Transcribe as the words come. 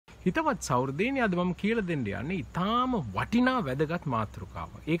හිතවත් සෞර්දේනි අද මම කියලා දෙන්න යන්නේ ඊටාම වටිනා වැදගත්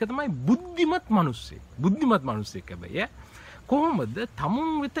මාතෘකාවක්. ඒක තමයි බුද්ධිමත් මිනිස්සෙක්. බුද්ධිමත් මිනිස්සෙක් හැබැයි කොහොමද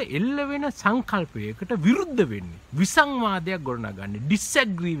තමුන් වෙත එල්ල වෙන සංකල්පයකට විරුද්ධ වෙන්නේ? විසංවාදයක් ගොඩනගන්නේ,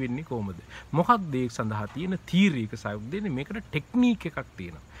 ඩිස්ඇග්‍රී වෙන්නේ කොහොමද? මොකක්ද ඒ සඳහා තියෙන තීරීක සෞර්දේනි මේකට ටෙක්නික් එකක්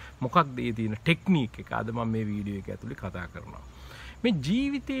තියෙනවා. මොකක්ද ඒ තියෙන ටෙක්නික් එක? අද මම මේ වීඩියෝ එක ඇතුලේ කතා කරනවා. මේ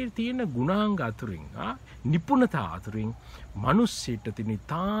ජීවිතයේ තියෙන ගුණාංග අතුරින් නිපුණතා අතුරින් මිනිස්සෙට තියෙන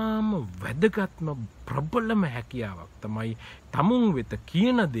තාම වැදගත්ම ප්‍රබලම හැකියාවක් තමයි තමුන් වෙත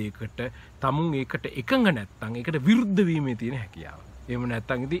කියන දෙයකට තමුන් ඒකට එකඟ නැත්නම් ඒකට විරුද්ධ වීමේ තියෙන හැකියාව. එහෙම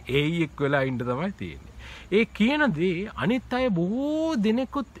නැත්නම් ඉතින් ඒයිෙක් වෙලා ඉන්න තමයි තියෙන්නේ. ඒ කියන දේ අනිත් අය බොහෝ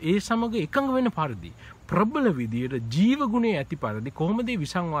දෙනෙකුත් ඒ සමග එකඟ වෙන පරිදි ප්‍රබල විදියට ජීව ගුණයේ ඇති පරිදි කොහොමද මේ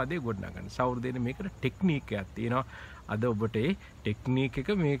විසංවාදය ගොඩනගන්නේ? සෞර්දේන මේකට ටෙක්නික් එකක් තියෙනවා. අද ඔබට ඒ ටෙක්නික් එක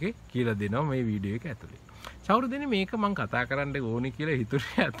මේකේ කියලා දෙනවා මේ වීඩියෝ එක ඇතුලේ. සෞර්දේන මේක මම කතා කරන්න ඕනේ කියලා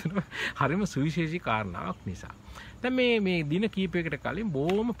හිතුවේ අතන හරිම සුවිශේෂී කාරණාවක් නිසා. දැන් මේ දින කීපයකට කලින්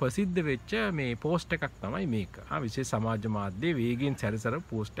බොහොම ප්‍රසිද්ධ වෙච්ච මේ පෝස්ට් එකක් තමයි මේක. විශේෂ සමාජ මාධ්‍යයේ වේගයෙන් සැරසර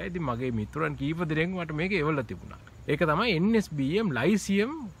පෝස්ට් එකයි. ඉතින් මගේ මිතුරන් කීප දෙනෙක් මට මේක එවලා තිබුණා. ඒක තමයි NSBM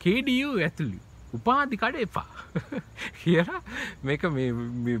ලයිසියම් KDU ඇතුළු උපාධි කඩ එපා කියලා මේක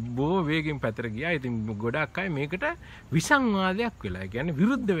මේ බොහෝ වේගෙන් පැතර ගියා. ඉතින් ගොඩක් අය මේකට විසංවාදයක් වෙලා, කියන්නේ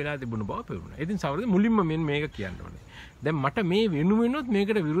විරුද්ධ වෙලා තිබුණ බව පෙවුණා. ඉතින් සමහරවිට මුලින්ම මෙන්න මේක කියන්න ඕනේ. දැන් මට මේ වෙනුවෙනුත්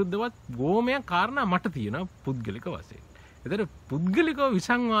මේකට විරුද්ධවත් ගෝමයක් කාරණා මට තියෙනවා පුද්ගලික වශයෙන්. ඒතර පුද්ගලිකව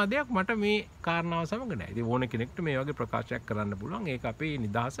විසංවාදයක් මට මේ කාරණාව සමග නැහැ. ඉතින් ඕන කෙනෙක්ට මේ වගේ ප්‍රකාශයක් කරන්න පුළුවන්. ඒක අපේ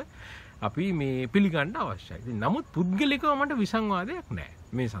නිදහස අපි මේ පිළිගන්න අවශ්‍යයි. ඉතින් නමුත් පුද්ගලිකව මට විසංවාදයක්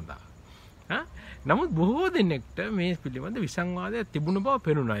නැහැ මේ සඳහා. නමුත් බොහෝ දෙනෙක්ට මේ පිළිබඳ විසංවාදයක් තිබුණ බව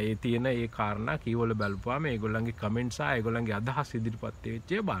පෙනුණා. ඒ තියෙන ඒ කාරණා කීවල බලපුවාම ඒගොල්ලන්ගේ කමෙන්ට්ස් ඒගොල්ලන්ගේ අදහස් ඉදිරිපත්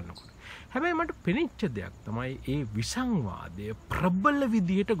වෙච්ච බලනකොට. හැබැයි මට පෙනිච්ච දෙයක් තමයි ඒ විසංවාදය ප්‍රබල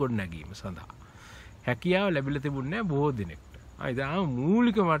විදියට ගොඩනැගීම සඳහා හැකියාව ලැබිලා තිබුණේ නැහැ බොහෝ දෙනෙක්ට. ඉතින්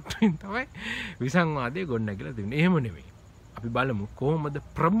මූලික මට්ටමින් තමයි විසංවාදය ගොඩනැගිලා තිබුණේ. එහෙම නෙමෙයි. අපි බලමු කොහොමද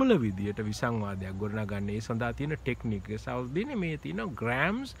ප්‍රබල විදියට විසංවාදයක් ගොඩනගන්නේ. ඒ සඳහා තියෙන ටෙක්නික් එක සෞර්දේනේ මේ තියෙන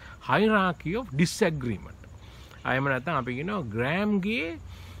ග්‍රෑම්ස් හයිරාකි ඔෆ් ඩිස්ඇග්‍රීමන්ට්. එහෙම නැත්නම් අපි කියනවා ග්‍රෑම්ගේ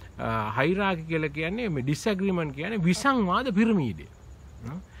හයිරාකි කියලා කියන්නේ මේ ඩිස්ඇග්‍රීමන්ට් කියන්නේ විසංවාද පිරමීඩය.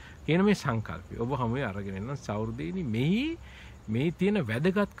 කියන මේ සංකල්පය ඔබ හැමෝම අරගෙන ඉන්න සෞර්දේනි මේ තියෙන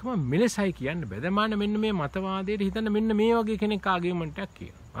වැදගත්කම මෙලෙසයි කියන්න බෑ. දැන් මෙන්න මේ මතවාදයට හිතන්න මෙන්න මේ වගේ කෙනෙක් ආගියුමන්ට් එකක්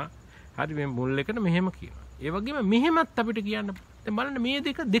කියනවා. හරි මේ මුල් එකට මෙහෙම කියනවා. ඒ වගේම මෙහෙමත් අපිට කියන්න. දැන් බලන්න මේ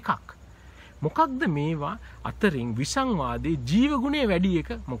දෙකක්. මොකක්ද මේවා අතරින් විසංවාදයේ ජීව ගුණය වැඩි එක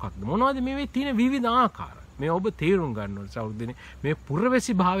මොකක්ද? මොනවද මේ තියෙන විවිධ ආකාර? මේ ඔබ තේරුම් ගන්න ඕනේ සෞර්දේනි. මේ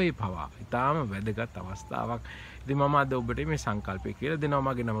පුරවැසි භාවයේ පවා ඊටාම වැදගත් අවස්ථාවක්. ඉතින් මම අද ඔබට මේ සංකල්පය කියලා දෙනවා.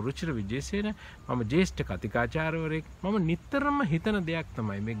 මගේ නම රුචිර විජේසේන. මම ජ්‍යෙෂ්ඨ කතිකාචාර්යවරයෙක්. මම නිතරම හිතන දෙයක්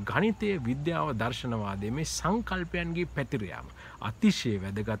තමයි මේ ගණිතය, විද්‍යාව, දර්ශනවාදයේ මේ සංකල්පයන්ගේ පැතිර යාම අතිශය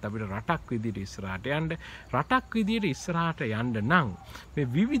වැදගත්. අපිට රටක් විදිහට ඉස්සරහට යන්න, රටක් විදිහට ඉස්සරහට යන්න නම් මේ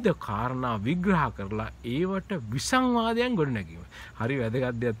විවිධ කාරණා විග්‍රහ කරලා ඒවට විසංවාදයන් ගොඩනැගීම. හරි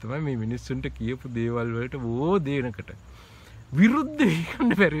වැදගත් දෙයක් තමයි මේ මිනිස්සුන්ට කියපු දේවල් වලට බොහෝ දේනකට විරුද්ධ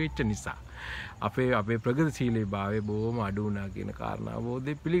වෙන්න බැරි වෙච්ච නිසා අපේ ප්‍රගතිශීලී භාවය බොහොම අඩු වුණා කියන කාරණාව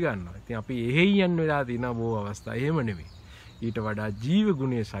බෝධි පිළිගන්නවා. ඉතින් අපි එහෙයියන් වෙලා තියෙන බොහෝ අවස්ථා එහෙම නෙවෙයි. ඊට වඩා ජීව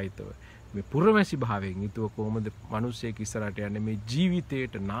ගුණයේ සහිතව මේ පුරමැසි භාවයෙන් යුතුව කොහොමද මිනිස්සෙක් ඉස්සරහට යන්නේ මේ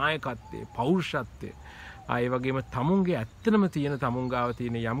ජීවිතේට නායකත්වයේ පෞරුෂත්වයේ ආයේ වගේම තමුන්ගේ ඇත්තම තියෙන තමුන් ගාව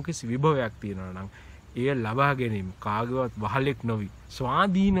තියෙන යම්කිසි විභවයක් තියෙනවා නම් එය ලබා ගැනීම කාගේවත් වහලෙක් නොවි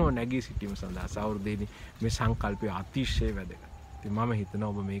ස්වාධීනව නැගී සිටීම සඳහා සෞර්දේනි මේ සංකල්පය අතිශය වැදගත්. ඉතින් මම හිතනවා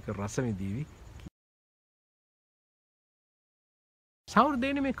ඔබ මේක රස විඳීවි.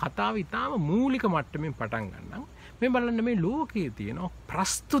 සෞර්දේනි මේ කතාව ඉතාම මූලික මට්ටමින් පටන් ගන්නම්. මේ බලන්න මේ ලෝකයේ තියෙන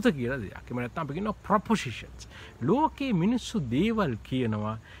ප්‍රස්තුත කියලා දෙයක්. එහෙම නැත්නම් අපි කියනවා ප්‍රොපොසිෂන්ස්. ලෝකයේ මිනිස්සු දේවල්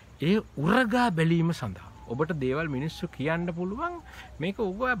කියනවා ඒ උරගා බැලීම සඳහා. ඔබට දේවල් මිනිස්සු කියන්න පුළුවන් මේක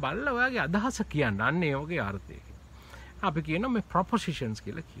ඔබ බලලා ඔයාගේ අදහස කියන්න. අන්න ඒ වගේ අර්ථයකින්. අපි කියනවා මේ ප්‍රොපොසිෂන්ස්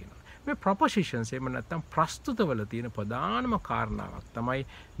කියලා කියනවා. මේ ප්‍රොපොසිෂන්ස් එහෙම නැත්නම් ප්‍රස්තුතවල තියෙන ප්‍රධානම කාරණාවක් තමයි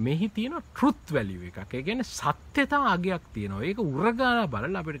මෙහි තියෙන ට්‍රුත් වැලියු එකක්. ඒ කියන්නේ සත්‍යතා අගයක් තියෙනවා. ඒක උරගාලා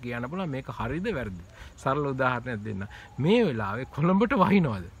බලලා අපිට කියන්න පුළුවන් මේක හරිද වැරදිද. සරල උදාහරණයක් දෙන්න. මේ වෙලාවේ කොළඹට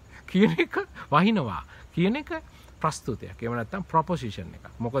වහිනවද කියන එක වහිනවා කියන එක ප්‍රස්තුතයක්. එහෙම නැත්නම් ප්‍රොපොසිෂන් එකක්.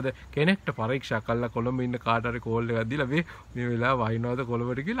 මොකද කෙනෙක්ට පරීක්ෂා කළා කොළඹ ඉන්න කාට හරි කෝල් එකක් දීලා මේ වෙලාව වහිනවද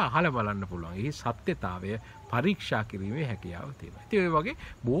කොළඹට කියලා අහලා බලන්න පුළුවන්. ඒ සත්‍යතාවය පරීක්ෂා කිරීමේ හැකියාව තියෙනවා. ඉතින් ඔය වගේ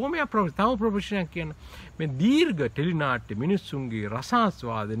බොහොමයක් තව ප්‍රොපොසිෂන් කියන මේ දීර්ඝ ටෙලි නාට්‍ය මිනිස්සුන්ගේ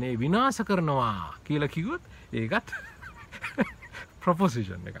රසාස්වාදනය විනාශ කරනවා කියලා කිව්වොත් ඒකත්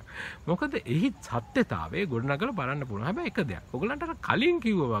ප්‍රොපොසිෂන් එක. මොකද එහි සත්‍යතාවය ගොඩනගලා බලන්න පුළුවන්. හැබැයි එක දෙයක්. ඔයගලන්ට අර කලින්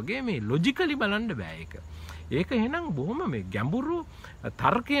කිව්වා වගේ මේ ලොජිකලි බලන්න බෑ ඒක. ඒක එහෙනම් බොහොම මේ ගැඹුරු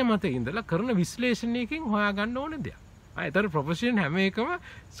තර්කයේ මත ඉඳලා කරන විශ්ලේෂණයකින් හොයාගන්න ඕන දෙයක්. ඒතර ප්‍රොපොසිෂන් හැම එකම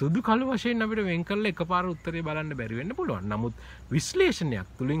සුදු කළු වශයෙන් අපිට වෙන් කරලා එකපාර උත්තරේ බලන්න බැරි වෙන්න පුළුවන්. නමුත් විශ්ලේෂණයක්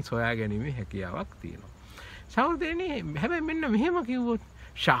තුලින් සොයා ගැනීමේ හැකියාවක් තියෙනවා. සහෝදරයනි හැබැයි මෙන්න මෙහෙම කිව්වොත්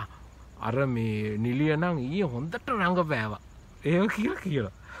ෂා අර මේ නිලිය නම් ඊයේ හොඳට රංගපෑවා. ඒක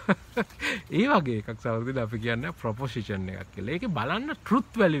කියලා. ඒ වගේ එකක් සහෝදරයනි අපි කියන්නේ ප්‍රොපොසිෂන් එකක් කියලා. ඒකේ බලන්න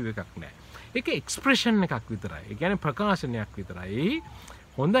ට්‍රුත් වැලියු එකක් නැහැ. ඒක එක්ස්ප්‍රෙෂන් එකක් විතරයි. ඒ කියන්නේ ප්‍රකාශනයක් විතරයි.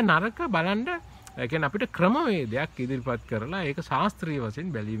 හොඳ නරක බලන්න ඒ කියන්නේ අපිට ක්‍රමවේදයක් ඉදිරිපත් කරලා ඒක ශාස්ත්‍රීය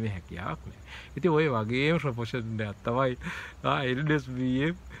වශයෙන් බැලීමේ හැකියාවක් නැහැ. ඉතින් ওই වගේම ප්‍රොපොසිෂන් එකක් තමයි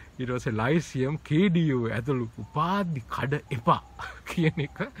LSBM ඊට පස්සේ ලයිසියම් KDU ඇතුළු උපාධි කඩ එපා කියන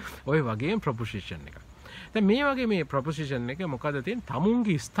එක ওই වගේම ප්‍රොපොසිෂන් එකක්. දැන් මේ වගේ මේ ප්‍රොපොසිෂන් එක මොකද තියෙන්නේ?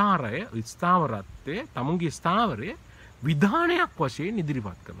 තමුන්ගේ ස්ථාවරත්වය තමුන්ගේ ස්ථාවරය විධානයක් වශයෙන්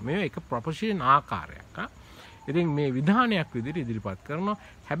ඉදිරිපත් කරනවා. මේ එක ප්‍රොපොසිෂන් ආකාරයක්. ඉතින් මේ විධානයක් විදිහට ඉදිරිපත් කරනවා.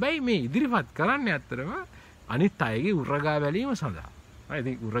 හැබැයි මේ ඉදිරිපත් කරන්නේ ඇත්තටම අනිත් අයගේ උරගා බැලීම සඳහා.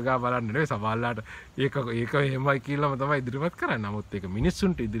 ඉතින් උරගා බලන්න නෙවෙයි සමහරලාට ඒක එහෙමයි කියලාම තමයි ඉදිරිපත් කරන්නේ. නමුත් ඒක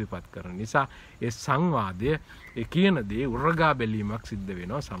මිනිස්සුන්ට ඉදිරිපත් කරන නිසා ඒ සංවාදය ඒ කියන දේ උරගා බැලීමක් සිද්ධ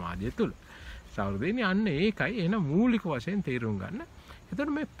වෙනවා සමාජය තුළ. සෞර්දේනි අන්න ඒකයි එන මූලික වශයෙන් තේරුම් ගන්න.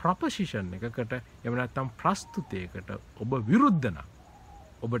 එතකොට මේ ප්‍රොපොසිෂන් එකකට එහෙම නැත්නම් ප්‍රස්තුතයකට ඔබ විරුද්ධ නම්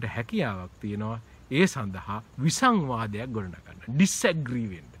ඔබට හැකියාවක් තියෙනවා ඒ සඳහා විසංවාදයක් ගොඩනගන්න. ඩිස්ඇග්‍රී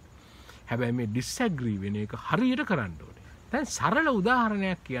වෙන්න. හැබැයි මේ ඩිස්ඇග්‍රී වෙන එක හරියට කරන්න ඕනේ. දැන් සරල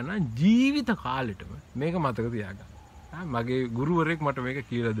උදාහරණයක් කියන්නම් ජීවිත කාලෙටම මේක මතක තියාගන්න. මගේ ගුරුවරයෙක් මට මේක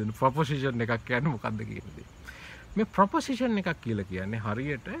කියලා දෙන්න ප්‍රොපොසිෂන් එකක් කියන්නේ මොකක්ද කියන දේ. මේ ප්‍රොපොසිෂන් එකක් කියලා කියන්නේ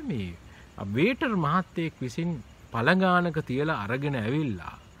හරියට මේ වේටර් මහත්තයෙක් විසින් පළගානක තියලා අරගෙන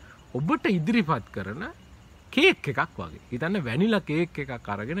ඇවිල්ලා ඔබට ඉදිරිපත් කරන කේක් එකක් වගේ. හිතන්න වැනිලා කේක් එකක්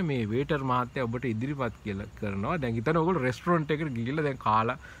අරගෙන මේ වේටර් මහත්තයා ඔබට ඉදිරිපත් කියලා කරනවා. දැන් හිතන්න ඔයගොල්ලෝ රෙස්ටොරන්ට් එකකට ගිහිල්ලා දැන්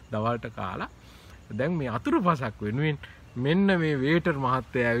කාලා දවල්ට කාලා දැන් මේ අතුරුපසක් වෙනුවෙන් මෙන්න මේ වේටර්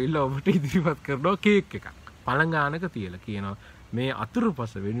මහත්තයා ඇවිල්ලා ඔබට ඉදිරිපත් කරනවා කේක් එකක්. පළගානක තියලා කියනවා මේ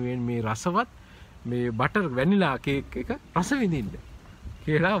අතුරුපස වෙනුවෙන් මේ රසවත් මේ බටර් වැනිලා කේක් එක රස විඳින්න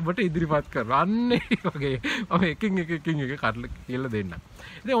කියලා ඔබට ඉදිරිපත් කරනවා. අන්න ඒ වගේ මම එකින් එක කඩලා කියලා දෙන්නම්.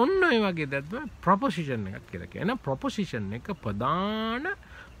 ඉතින් ඔන්න ඔය වගේ දෙයක් තමයි ප්‍රොපොසිෂන් එකක් කියලා කියන්නේ. ප්‍රොපොසිෂන් එක ප්‍රධාන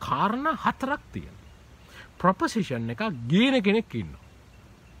කාරණා හතරක් තියෙනවා. ප්‍රොපොසිෂන් එක ගේන කෙනෙක් ඉන්නවා.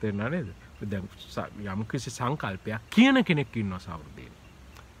 තේරුණා නේද? දැන් යම් කිසි සංකල්පයක් කියන කෙනෙක් ඉන්නවා සාවෘදීන.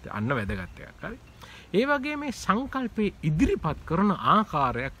 අන්න වැදගත් එකක්. හරි. ඒ වගේ මේ සංකල්පේ ඉදිරිපත් කරන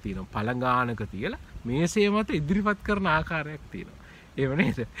ආකාරයක් තියෙනවා. පළගානක තියලා මේසේ මත ඉදිරිපත් කරන ආකාරයක් තියෙනවා. ඒව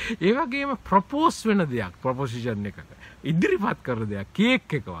නේද? ඒ වගේම ප්‍රොපෝස් වෙන දෙයක් ප්‍රොපොසිෂන් එකක ඉදිරිපත් කරන දෙයක්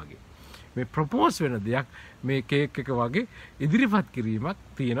කේක් එක වගේ. මේ ප්‍රොපෝස් වෙන දෙයක් මේ කේක් එක වගේ ඉදිරිපත් කිරීමක්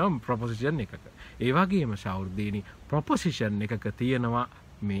තියෙනවා ප්‍රොපොසිෂන් එකක. ඒ වගේම සෞර්දීනි ප්‍රොපොසිෂන් එකක තියෙනවා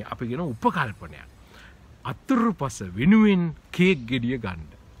මේ අපි කියන උපකල්පනයක්. අතුරුපස වෙනුවෙන් කේක් ගෙඩිය ගන්න.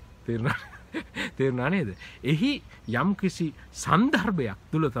 තේරුණා නේද? එහි යම් කිසි සන්දර්භයක්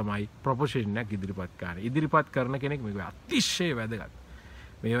තුල තමයි ප්‍රොපොසිෂන් එක ඉදිරිපත් කරන්නේ. ඉදිරිපත් කරන කෙනෙක් මේක අතිශය වැදගත්.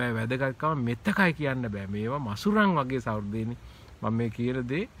 මේවා වැදගත්කම මෙතකයි කියන්න බෑ. මේවා මසුරන් වගේ සෞර්දීනි. මම මේ කියන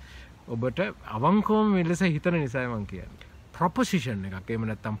දේ ඔබට අවංකවම මෙලෙස හිතන නිසා මම කියන්නේ. ප්‍රොපොසිෂන් එකක් එහෙම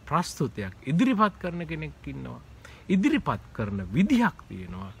නැත්නම් ප්‍රස්තුතයක් ඉදිරිපත් කරන කෙනෙක් ඉන්නවා. ඉදිරිපත් කරන විදිහක්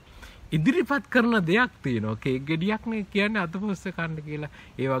තියෙනවා. ඉදිරිපත් කරන දෙයක් තියෙනවා. කේක් ගෙඩියක් නේ කියන්නේ අතපොස්ස කන්න කියලා.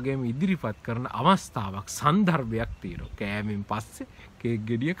 ඒ වගේම ඉදිරිපත් කරන අවස්ථාවක් සන්දර්භයක් තියෙනවා. කෑමෙන් පස්සේ කේක්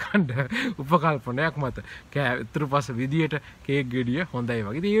ගෙඩිය කන්න උපකල්පනයක් මත ඊටපස්ස විදියට කේක් ගෙඩිය හොඳයි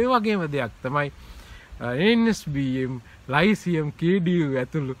වගේ. ඉතින් ඒ වගේම දෙයක් තමයි NSBM ලයිසියම් KDU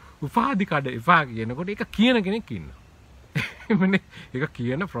ඇතුළු උපාධි කඩ එපා කියනකොට ඒක කියන කෙනෙක් ඉන්නවා. එමනේ ඒක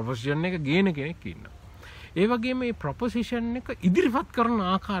කියන ප්‍රොපොසිෂන් එක ගේන කෙනෙක් ඉන්නවා. ඒ වගේ මේ ප්‍රොපොසිෂන් එක ඉදිරිපත් කරන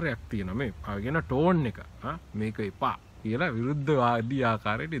ආකාරයක් තියෙනවා. මේ කියන ටෝන් එක මේක එපා කියලා විරුද්ධවාදී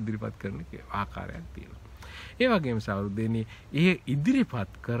ආකාරයට ඉදිරිපත් කරන ආකාරයක් තියෙනවා. ඒ වගේම සෞර්දේනි ඒ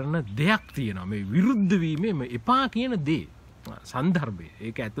ඉදිරිපත් කරන දෙයක් තියෙනවා. මේ විරුද්ධ වීමේ මේ එපා කියන දේ සන්දර්භය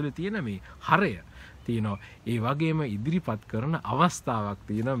ඒක ඇතුලේ තියෙන මේ හරය තියෙනවා. ඒ වගේම ඉදිරිපත් කරන අවස්ථාවක්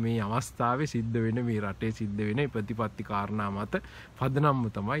තියෙනවා. මේ අවස්ථාවේ සිද්ධ වෙන මේ රටේ සිද්ධ වෙන ප්‍රතිපත්ති කාරණා මත පදනම්ම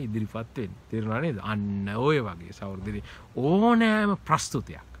තමයි ඉදිරිපත් වෙන්නේ. තේරුණා නේද? අන්න ඔය වගේ සෞර්දේනි ඕනෑම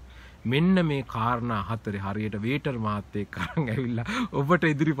ප්‍රස්තුතයක් මෙන්න මේ කාරණා හතරේ හරියට වේටර් මහත්තයෙක් අරන් ඇවිල්ලා ඔබට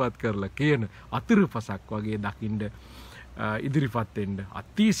ඉදිරිපත් කරලා කියන අතුරුපසක් වගේ දකින්න ඉදිරිපත් වෙන්න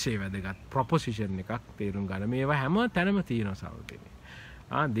අතිශය වැදගත් ප්‍රොපොසිෂන් එකක් තේරුම් ගන්න. මේවා හැම තැනම තියෙනවා සෞර්දේනි.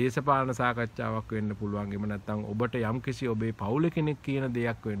 දේශපාලන සාකච්ඡාවක් වෙන්න පුළුවන්. එහෙම නැත්නම් ඔබට යම්කිසි ඔබේ පවුල කෙනෙක් කියන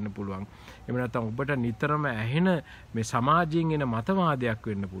දෙයක් වෙන්න පුළුවන්. එහෙම නැත්නම් ඔබට නිතරම ඇහෙන මේ සමාජයෙන් එන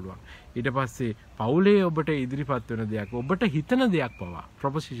මතවාදයක් වෙන්න පුළුවන්. ඊට පස්සේ පවුලේ ඔබට ඉදිරිපත් වෙන දෙයක්, ඔබට හිතන දෙයක් පවා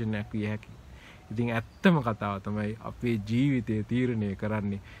ප්‍රොපොසිෂන් එකක් විය හැකියි. ඉතින් ඇත්තම කතාව තමයි අපේ ජීවිතය තීරණය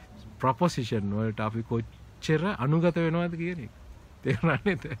කරන්නේ ප්‍රොපොසිෂන් වලට අපි කොච්චර අනුගත වෙනවද කියන එක.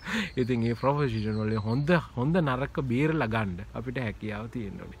 තේරුණාද? ඉතින් මේ ප්‍රොපොසිෂන් වල හොඳ නරක බේරලා ගන්න අපිට හැකියාව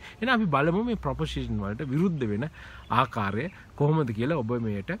තියෙන්න ඕනේ. එහෙනම් අපි බලමු මේ ප්‍රොපොසිෂන් වලට විරුද්ධ වෙන ආකාරය කොහොමද කියලා ඔබ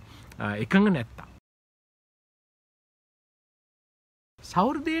මේකට එකඟ නැත්තම්.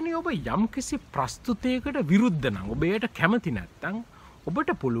 සෞර්දේනි ඔබ යම්කිසි ප්‍රස්තුතයකට විරුද්ධ නම්, ඔබ ඒට කැමති නැත්තම් ඔබට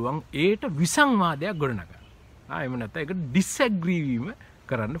පුළුවන් ඒට විසංවාදයක් ගොඩනගන්න. එහෙම නැත්නම් ඒක ඩිස්ඇග්‍රී වීම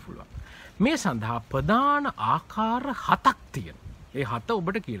කරන්න පුළුවන්. මේ සඳහා ප්‍රධාන ආකාර 7ක් තියෙනවා. ඒ 7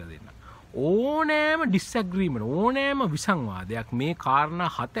 ඔබට කියලා දෙන්න. ඕනෑම ඩිස්ඇග්‍රීමන්ට්, ඕනෑම විසංවාදයක් මේ කාරණා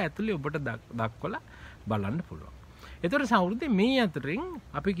 7 ඇතුලේ ඔබට දක්වලා බලන්න පුළුවන්. ඒතර සෞර්දේ මේ අතරින්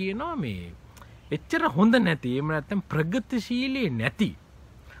අපි කියනවා මේ එච්චර හොඳ නැති, එහෙම නැත්නම් ප්‍රගතිශීලී නැති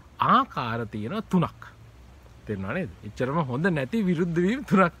ආකාර තියෙනවා 3ක්. තේරුණා නේද? එච්චරම හොඳ නැති විරුද්ධ වීම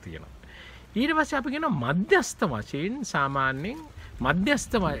 3ක් තියෙනවා. ඊට පස්සේ අපි කියනවා මධ්‍යස්ථ වශයෙන් සාමාන්‍යයෙන්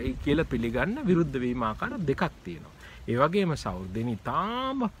මධ්‍යස්ථ කියලා පිළිගන්න විරුද්ධ වීම ආකාර 2ක් තියෙනවා. ඒ වගේම සෞර්දෙනි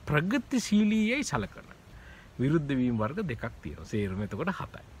තාම ප්‍රගතිශීලීයි සලකන විරුද්ධ වීම වර්ග 2ක් තියෙනවා. සේරම එතකොට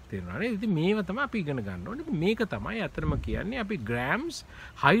 7යි. තේරුණා නේද? ඉතින් මේව තමයි අපි ඉගෙන ගන්න ඕනේ. ඉතින් මේක තමයි අතරම කියන්නේ අපි Graham's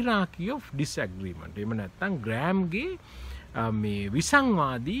hierarchy of disagreement. එහෙම නැත්නම් Grahamගේ මේ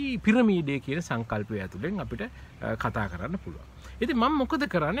විසංවාදී පිරමීඩය කියන සංකල්පය ඇතුලෙන් අපිට කතා කරන්න පුළුවන්. ඉතින් මම මොකද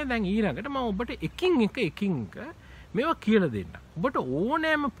කරන්නේ දැන් ඊළඟට මම ඔබට එකින් එක මේවා කියලා දෙන්න. ඔබට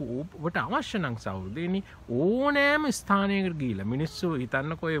ඕනෑම ඔබට අවශ්‍ය නම් සෞර්දේනි ඕනෑම ස්ථානයකට ගිහිල්ලා මිනිස්සු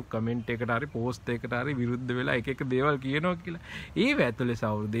හිතන්නකෝ ඔය කමෙන්ට් එකට හරි පෝස්ට් එකට හරි විරුද්ධ වෙලා එක දේවල් කියනවා කියලා. ඒව ඇතුලේ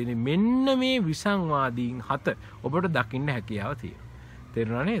සෞර්දේනි මෙන්න මේ විසංවාදීන් 7 ඔබට දකින්න හැකියාව තියෙනවා.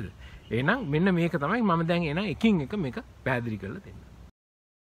 තේරුණා නේද? එහෙනම් මෙන්න මේක තමයි මම දැන් එන එකින් එක මේක පැහැදිලි කරලා දෙන්න.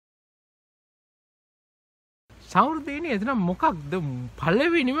 සෞර්දේනි එතන මොකක්ද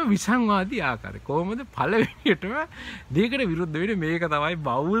පළවෙනිම විසංවාදී ආකාරය? කොහොමද පළවෙනියටම දෙයකට විරුද්ධ වෙන්නේ? මේක තමයි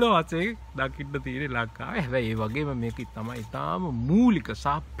බහුල වශයෙන් දකින්න තියෙන ලංකාවේ. හැබැයි ඒ වගේම මේක තමයි ඊටාම මූලික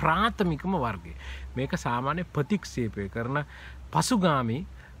සහ ප්‍රාථමිකම වර්ගය. මේක සාමාන්‍ය ප්‍රතික්ෂේපය කරන පසුගාමී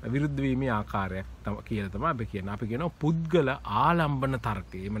විරුද්ධ වීමේ ආකාරයක් කියලා තමයි අපි කියන්නේ. අපි කියනවා පුද්ගල ආලම්බන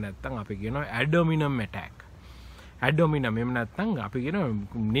තර්කය. එහෙම නැත්නම් අපි කියනවා ඇඩොමිනම් ඇටැක්. ඇඩොමිනම් එහෙම නැත්නම් අපි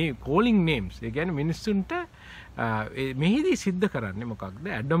කියනවා calling names. ඒ කියන්නේ මිනිස්සුන්ට මෙහිදී සිද්ධ කරන්නේ මොකක්ද?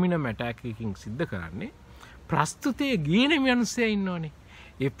 ඇඩොමිනම් ඇටැක් එකකින් සිද්ධ කරන්නේ ප්‍රස්තුතයේ ගියන මිනිස්සයා ඉන්නෝනේ.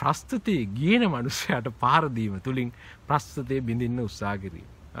 ඒ ප්‍රස්තුතයේ ගියන මිනිස්සයාට පාර දීම තුලින් ප්‍රස්තුතයේ බිඳින්න උත්සාහ කිරීම.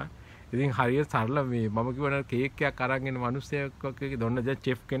 ඉතින් හරියට සරල මේ මම කියවන කේක් එකක් අරන් එන මිනිස්සෙක් වගේ දොන්න දැන්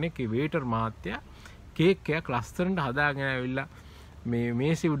චෙෆ් කෙනෙක් ඒ වේටර් මහත්තයා කේක් එකක් ලස්සනට හදාගෙන ඇවිල්ලා මේ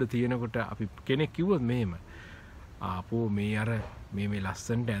මේසෙ උඩ තියෙනකොට අපි කෙනෙක් කිව්වොත් මෙහෙම ආපෝ මේ අර මේ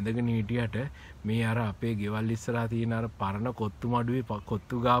ලස්සනට ඇඳගෙන හිටියට මේ අර අපේ ගෙවල් ඉස්සරහා තියෙන අර පරණ කොත්තු මඩුවේ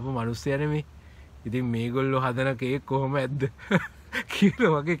කොත්තු ගාපු මිනිස්සයා නෙමෙයි. ඉතින් මේගොල්ලෝ හදන කේක් කොහොම ඇද්ද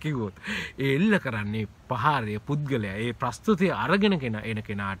කියලා වගේ කිව්වොත් ඒ එල්ල කරන්නේ ප්‍රහාරය පුද්ගලයා. ඒ ප්‍රස්තුතිය අරගෙන එන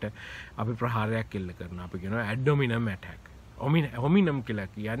කෙනාට අපි ප්‍රහාරයක් එල්ල කරනවා. අපි කියනවා ඇඩොමිනම් ඇටැක්. හොමිනම් කියලා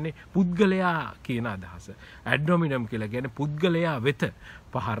කියන්නේ පුද්ගලයා කියන අදහස. ඇඩොමිනම් කියලා කියන්නේ පුද්ගලයා වෙත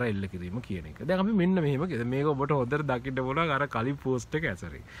පහර එල්ල කිරීම කියන එක. දැන් අපි මෙන්න මෙහෙම මේක ඔබට හොඳට දකින්න පුළුවන් අර කලින් පෝස්ට් එක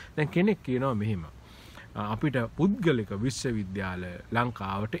ඇසරේ. දැන් කෙනෙක් කියනවා මෙහෙම අපිට පුද්ගලික විශ්වවිද්‍යාල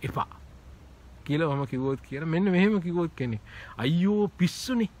ලංකාවට එපා කියලා මම කිව්වොත් කියලා මෙන්න මෙහෙම කිව්වොත් කෙනෙක් අයියෝ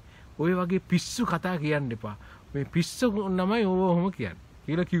පිස්සුනේ ඔය වගේ පිස්සු කතා කියන්න එපා මේ පිස්සු නමයි ඔහොම කියන්නේ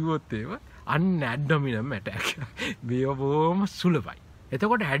කියලා කිව්වොත් ඒව අන්න ඇඩොමිනම් ඇටැක් මේව බොහොම සුලභයි.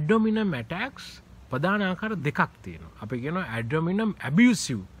 එතකොට ඇඩොමිනම් ඇටැක්ස් ප්‍රධාන ආකාර 2ක් තියෙනවා. අපි කියනවා ඇඩොමිනම්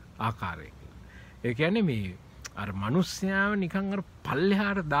ඇබියුසිව් ආකාරය කියලා. ඒ කියන්නේ මේ අර මිනිස්යාව නිකන් අර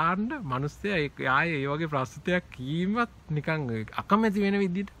පල්ලෙහාට දාන්න මිනිස්සයා ආයේ ඒ වගේ ප්‍රශ්නයක් කීමත් නිකන් අකමැති වෙන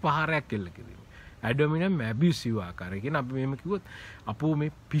විදිහට පහරයක් එල්ල කිරීම. ඇඩොමිනම් ඇබියුසිව් ආකාරය කියන අපි මෙහෙම කිව්වොත් අපෝ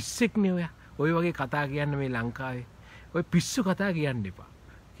මේ පිස්සෙක් නේ ඔය වගේ කතා කියන්න මේ ලංකාවේ. ඔය පිස්සු කතා කියන්න එපා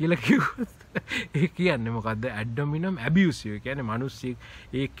කියලා කිව්වොත් ඒ කියන්නේ මොකද්ද? ඇඩොමිනම් ඇබියුසිව්. ඒ කියන්නේ මිනිස්සෙක්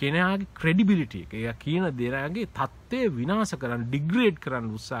ඒ කෙනාගේ ක්‍රෙඩිබිලිටි එක එයා කියන දේනාගේ தත්ත්වය විනාශ කරන්න, ඩිග්‍රේඩ්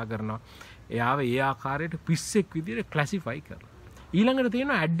කරන්න උත්සාහ කරනවා. එයාව ඒ ආකාරයට පිස්සෙක් විදිහට ක්ලාසිෆයි කරනවා. ඊළඟට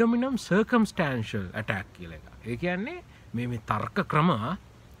තියෙනවා ඇඩොමිනම් සර්කම්ස්ටැන්ෂල් ඇටැක් කියලා එක. ඒ කියන්නේ මේ තර්ක ක්‍රම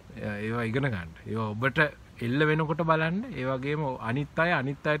ඒවා ඉගෙන ගන්න. ඒවා ඔබට එල්ල වෙනකොට බලන්න. ඒ වගේම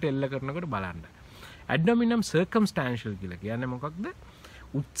අනිත් අයට එල්ල කරනකොට බලන්න. ඇඩොමිනම් සර්කම්ස්ටැන්ෂල් කියලා කියන්නේ මොකක්ද?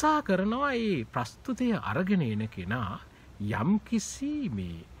 උත්සාහ කරනවා මේ ප්‍රස්තුතිය අරගෙන එන කෙනා යම් කිසි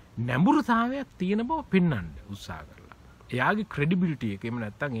මේ නැඹුරුතාවයක් තියෙන බව පෙන්වන්න උත්සාහ කරලා. එයාගේ ක්‍රෙඩිබිලිටි එක එහෙම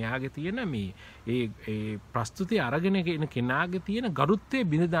නැත්නම් එයාගේ තියෙන මේ ඒ ප්‍රස්තුතිය අරගෙන එන කෙනාගේ තියෙන ගරුත්වය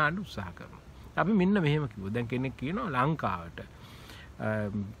බිඳ දාන්න උත්සාහ කරනවා. අපි මෙන්න මෙහෙම කිව්වා. දැන් කෙනෙක් කියනවා ලංකාවට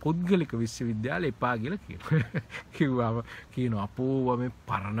පුද්ගලික විශ්වවිද්‍යාල එපා කියලා කිව්වම කියනවා අපෝ මේ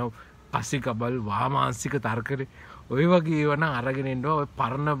පරණ පසිකබල් වාමාංශික තර්කනේ ඔය වගේ ඒවා නම් අරගෙන ඉන්නවා ඔය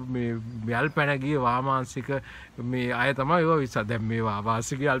පරණ මේ යල් පැන ගිය වාමාංශික මේ අය තමයි ඒවා විශ්ස දැන් මේ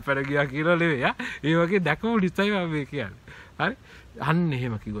වාමාංශික යල් පැන ගියා කියලා නෙවෙයි ඒ වගේ දැකමු ඩිසයි මම මේ කියන්නේ හරි අන්න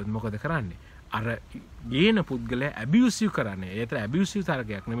එහෙම කිව්වොත් මොකද කරන්නේ අර ගේන පුද්ගලයා ඇබියුසිව් කරන්නේ ඒතර ඇබියුසිව්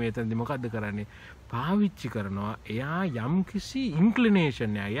තර්කයක් නෙමෙයි එතනදී මොකද්ද කරන්නේ පාවිච්චි කරනවා එයා යම්කිසි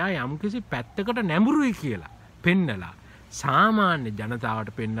ඉන්ක්ලිනේෂන් එයා යම්කිසි පැත්තකට නැඹුරුයි කියලා පෙන්නලා සාමාන්‍ය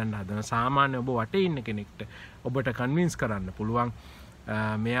ජනතාවට පෙන්වන්න හදන සාමාන්‍ය ඔබ වටේ ඉන්න කෙනෙක්ට ඔබට කන්වින්ස් කරන්න පුළුවන්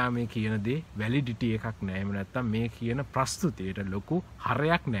මෙයා මේ කියන දේ වැලිඩිටි එකක් නෑ එහෙම නැත්නම් මේ කියන ප්‍රස්තුතියට ලොකු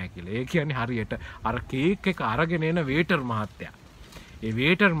හරයක් නෑ කියලා. ඒ කියන්නේ හරියට අර කේක් එක අරගෙන එන වේටර් මහත්තයා. ඒ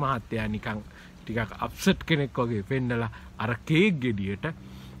වේටර් මහත්තයා නිකන් ටිකක් අප්සෙට් කෙනෙක් වගේ පෙන්නලා අර කේක් ගෙඩියට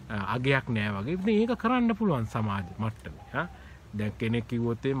අගයක් නෑ වගේ. ඉතින් ඒක කරන්න පුළුවන් සමාජ මට්ටමේ. දැන් කෙනෙක්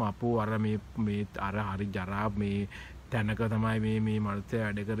කිව්වොත් එimhe අපෝ අර මේ අර හරි ජරා මේ තැනක තමයි මේ මනුස්සයා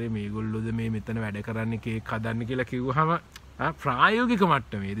වැඩ කරේ මේගොල්ලෝද මේ මෙතන වැඩ කරන්නේ කේක් හදන්න කියලා කිව්වහම ප්‍රායෝගික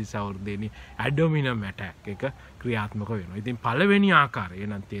මට්ටමේදී සවෘදේනි ඇඩොමිනම් ඇටැක් එක ක්‍රියාත්මක වෙනවා. ඉතින් පළවෙනි ආකාරය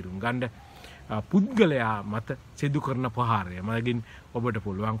නම් තේරුම් ගන්න පුද්ගලයා මත සිදු කරන ප්‍රහාරය මගින් ඔබට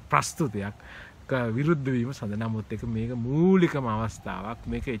පුළුවන් ප්‍රස්තුතයක් විරුද්ධ වීම සඳහා නමුත් ඒක මේක මූලිකම අවස්ථාවක්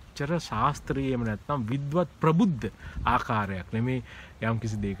මේක එච්චර ශාස්ත්‍රීයම නැත්නම් විද්වත් ප්‍රබුද්ධ ආකාරයක් නෙමේ යම්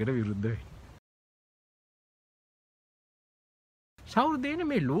කිසි දෙයකට විරුද්ධ වෙන්නේ. සෞර්දේන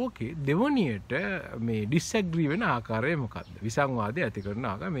මේ ලෝකේ දෙවනියට මේ ඩිස්ඇග්‍රී වෙන ආකාරය මොකක්ද? විසංවාදය ඇති කරන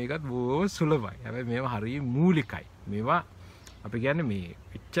ආකාරය මේකත් බොහොම සුලභයි. හැබැයි මේවා හරිය මූලිකයි. මේවා අපි කියන්නේ මේ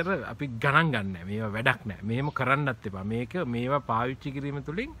එච්චර අපි ගණන් ගන්න නැහැ. මේවා වැඩක් නැහැ. මෙහෙම කරන්නත් එපා. මේවා පාවිච්චි කිරීම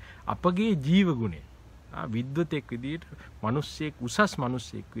තුළින් අපගේ ජීව ගුණය විද්වතෙක් විදියට මිනිස්සෙක් උසස්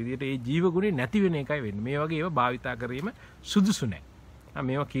මිනිස්සෙක් විදියට ඒ ජීව ගුණේ නැති වෙන එකයි වෙන්නේ. මේ වගේ ඒවා භාවිතා කිරීම සුදුසු නැහැ.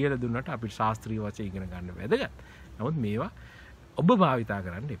 මේවා කියලා දුන්නට අපිට ශාස්ත්‍රීය වශයෙන් ඉගෙන ගන්න වැදගත්. නමුත් මේවා ඔබ භාවිතා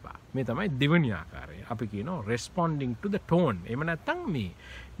කරන්න එපා. මේ තමයි දෙවෙනි ආකාරය. අපි කියනවා responding to the tone. එහෙම නැත්නම්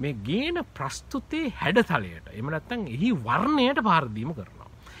මේ ගේන ප්‍රස්තුතේ හැඩතලයට. එහෙම නැත්නම් එහි වර්ණයට පාර දීම කරනවා.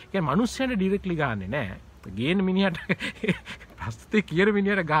 ඒ කියන්නේ මිනිස්සුන්ට ඩිරෙක්ට්ලි ගන්නෙ නෑ. ගේන මිනිහට ප්‍රස්තුතේ කියන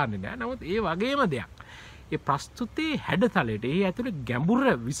මිනිහට ගන්නෙ නෑ. නමුත් ඒ වගේම දෙයක්. ඒ ප්‍රස්තුතේ හැඩතලයට ඒ ඇතුළේ ගැඹුර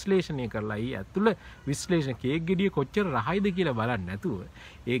විශ්ලේෂණය කරලා ඒ ඇතුළේ විශ්ලේෂණ කේක් ගෙඩිය කොච්චර රහයිද කියලා බලන්න නැතුව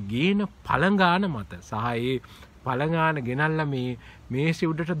ඒ ගේන පළඟාන මත සහ ඒ පළඟාන ගෙනල්ලා මේ මේසෙ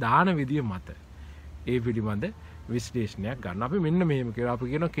උඩට දාන විදිය මත ඒ පිළිබඳ විශ්ලේෂණයක් ගන්න. අපි මෙන්න මෙහෙම කියලා අපි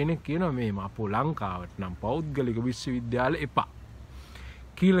කියන කෙනෙක් කියනවා මේ අපෝ ලංකාවට නම් පෞද්ගලික විශ්වවිද්‍යාල එපා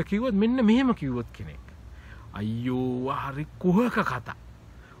කියලා කිව්වොත් මෙන්න මෙහෙම කිව්වොත් කෙනෙක් අයියෝ හරි කුහක කතා.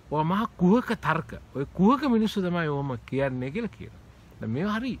 ඔය මහා කුහක තර්ක. ඔය කුහක මිනිස්සු තමයි ඕම කියන්නේ කියලා කියනවා. දැන්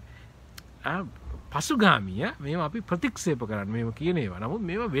මේවා හරි පසුගාමීය. මේවා අපි ප්‍රතික්ෂේප කරන්න මේව කියන ඒවා. නමුත්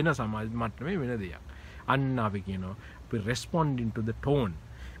මේවා වෙන සමාජ මට්ටමේ වෙන දෙයක්. අන්න අපි කියනවා අපි responding to the tone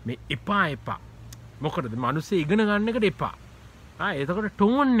මේ එපා මොකටද මිනිස්සු ඉගෙන ගන්න එකට එපා එතකොට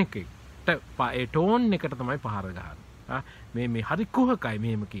ටෝන් එකට ඒ ටෝන් එකට තමයි පහර ගහන්නේ මේ හරි කුහකයි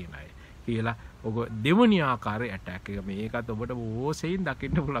මෙහෙම කියන අය කියලා ඔබ දෙවනි ආකාරයේ ඇටැක් එක මේකත් ඔබට ඕසෙයින්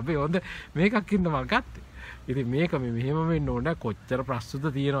දකින්න පුළුවන් අපි හොඳ මේකක් ඉන්න මම ගත්තේ ඉතින් මේක මෙහෙම වෙන්න ඕන කොච්චර ප්‍රස්තුත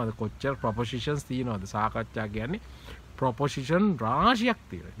තියෙනවද කොච්චර ප්‍රොපොසිෂන්ස් තියෙනවද සාකච්ඡා කියන්නේ ප්‍රොපොසිෂන් රාශියක්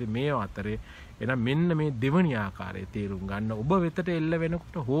තියෙනවා ඉතින් මේ අතරේ එහෙනම් මෙන්න මේ දෙවනි ආකාරයේ තේරුම් ගන්න ඔබ වෙතට එල්ල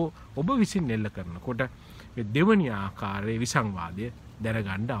වෙනකොට හෝ ඔබ විසින් එල්ල කරනකොට මේ දෙවනි ආකාරයේ විසංවාදය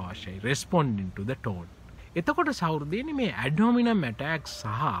දැනගන්න අවශ්‍යයි responding to the tone. එතකොට සෞර්දේනි මේ abdominal attack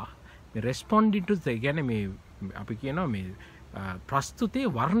සහ මේ responding to the කියන්නේ මේ අපි කියනවා මේ ප්‍රස්තුතේ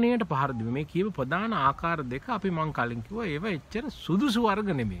වර්ණයට පහර දීම මේ කියව ප්‍රධාන ආකාර දෙක අපි මං කලින් කිව්වා ඒවා එච්චර සුදුසු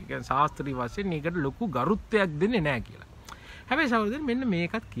වර්ග නෙමෙයි. කියන්නේ ශාස්ත්‍රීය වශයෙන් ඒකට ලොකු ගරුත්වයක් දෙන්නේ නැහැ කියලා. හැබැයි සෞර්දේනි මෙන්න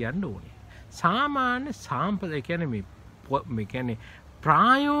මේකත් කියන්න ඕනේ. සාමාන්‍ය සාම්ප්‍රදායික කියන්නේ මේ කියන්නේ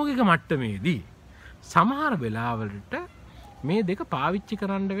ප්‍රායෝගික මට්ටමේදී සමහර වෙලාවලට මේ දෙක පාවිච්චි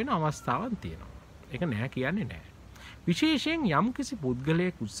කරන්න වෙන අවස්ථාවක් තියෙනවා. ඒක නෑ කියන්නේ නෑ. විශේෂයෙන් යම්කිසි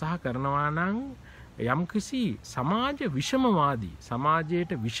පුද්ගලයෙක් උත්සාහ කරනවා නම් යම්කිසි සමාජ විෂමවාදී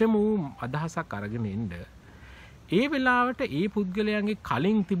සමාජයට විෂම වූ අදහසක් අරගෙන ඉන්න ඒ වෙලාවට ඒ පුද්ගලයන්ගේ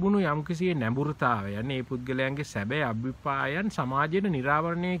කලින් තිබුණු යම්කිසි නැඹුරුතාවය යන්නේ ඒ පුද්ගලයන්ගේ සැබෑ අභිප්‍රායන් සමාජයට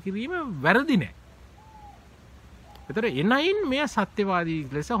නිරාවරණය කිරීම වැරදි නෑ. ඒතර එනයින් මේ සත්‍යවාදී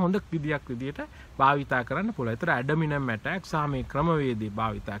ලෙස හොඳ විදියක් විදියට භාවිතා කරන්න පුළුවන්. ඒතර ඇඩමිනම් ඇටැක් සහ මේ ක්‍රමවේදී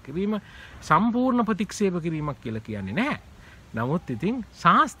භාවිතා කිරීම සම්පූර්ණ ප්‍රතික්ෂේප කිරීමක් කියලා කියන්නේ නැහැ. නමුත් ඉතින්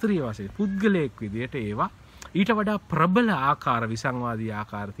ශාස්ත්‍රීය වශයෙන් පුද්ගලයෙක් විදියට ඒවා ඊට වඩා ප්‍රබල ආකාර විසංවාදී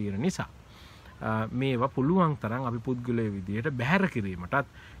ආකාර තියෙන නිසා මේවා පුළුවන් තරම් අපි පුද්ගලයෙක් විදියට බැහැර කිරීමටත්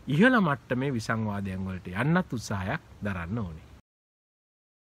ඉහළ මට්ටමේ විසංවාදයන් වලට යන්නත් උත්සාහයක් දරන්න ඕනේ.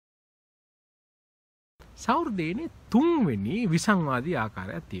 සෞර්දේනේ තුන්වෙනි විසංවාදී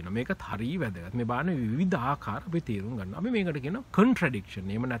ආකාරයක් තියෙනවා. මේකත් හරිය වැදගත්. මේ බාන විවිධ ආකාර අපි තේරුම් ගන්න. අපි මේකට කියනවා contradiction.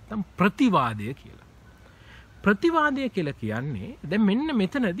 එහෙම නැත්නම් ප්‍රතිවාදය කියලා. ප්‍රතිවාදය කියලා කියන්නේ දැන් මෙන්න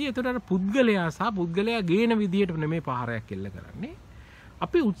මෙතනදී ඒතර පුද්ගලයා සහ පුද්ගලයා ගේන විදියට නෙමෙයි පහරයක් එල්ල කරන්නේ.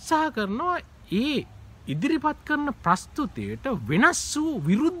 අපි උත්සාහ කරනවා ඒ ඉදිරිපත් කරන ප්‍රස්තුතයට වෙනස් වූ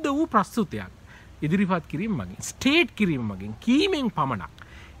විරුද්ධ වූ ප්‍රස්තුතයක් ඉදිරිපත් කිරීම මගින් ස්ටේට් කිරීම මගින් කීමෙන් පමණක්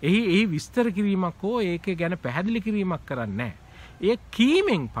ඒ විස්තර කිරීමක් හෝ ඒක ගැන පැහැදිලි කිරීමක් කරන්නේ නැහැ. ඒ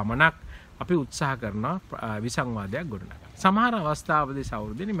කීමෙන් පමණක් අපි උත්සාහ කරනවා විසංවාදයක් ගොඩනගන්න. සමහර අවස්ථාවලදී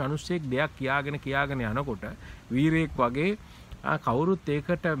සෞර්දෙනි මිනිස්සෙක් දෙයක් කියාගෙන යනකොට වීරයෙක් වගේ කවුරුත්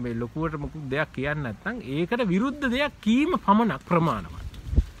ඒකට මේ ලොකුවට මොකුත් දෙයක් කියන්නේ නැත්නම් ඒකට විරුද්ධ දෙයක් කීම පමණක් ප්‍රමාණවත්.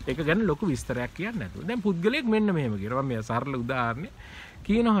 ඒක ගැන ලොකු විස්තරයක් කියන්නේ නැතුව. දැන් පුද්ගලයෙක් මෙන්න මෙහෙම කියනවා. මම මේ සරල උදාහරණයක්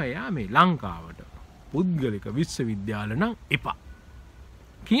කියනවා. යා මේ ලංකාවට පුද්ගලික විශ්වවිද්‍යාල නම් එපා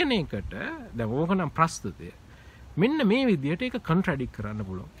කියන එකට දැන් ඕකනම් ප්‍රස්තුතය. මෙන්න මේ විදියට ඒක කන්ට්‍රැඩික්ට් කරන්න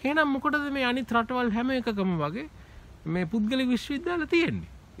පුළුවන්. එහෙනම් මොකටද මේ අනිත් රටවල් හැම එකකම වගේ මේ පුද්ගලික විශ්වවිද්‍යාල තියෙන්නේ?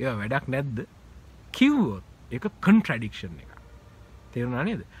 ඒවා වැඩක් නැද්ද? කිව්වොත් ඒක කන්ට්‍රැඩික්ෂන් එක. තේරුණා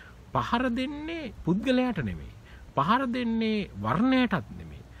නේද? පහර දෙන්නේ පුද්ගලයාට නෙමෙයි. පහර දෙන්නේ වර්ණයටත්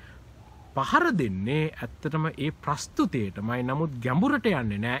නෙමෙයි. පහර දෙන්නේ ඇත්තටම ඒ ප්‍රස්තුතයටමයි. නමුත් ගැඹුරට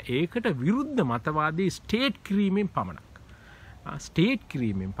යන්නේ නැහැ. ඒකට විරුද්ධ මතවාදී ස්ටේට් කිරීමෙන් පමණක්. ස්ටේට්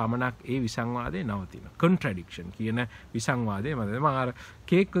කිරීමෙන් පමණක් ඒ විසංවාදේ නවතින. කොන්ට්‍රැඩික්ෂන් කියන විසංවාදේ මම අර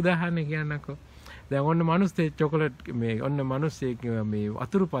කේක් උදාහරණයක් කියන්නකෝ. දැන් ඔන්න මිනිස්සේ චොකලට් මේ ඔන්න මිනිස්සේ මේ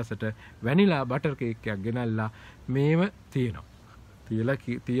වතුරු පසට වැනිලා බටර් කේක් එකක් ගෙනල්ලා මේව තියෙනවා. තියලා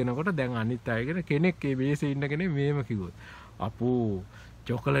තියෙනකොට දැන් අනිත් අයගෙන කෙනෙක් ඒ බේසේ ඉන්න කෙනෙක් මේව කිව්වොත් අපෝ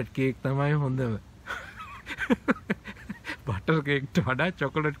චොකලට් කේක් තමයි හොඳම. බටර් කේක්ට වඩා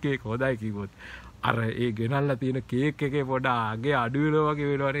චොකලට් කේක් හොඳයි කිව්වොත් අර ඒ ගෙනල්ලා තියෙන කේක් එකේ පොඩ අගේ අඩු වෙනවා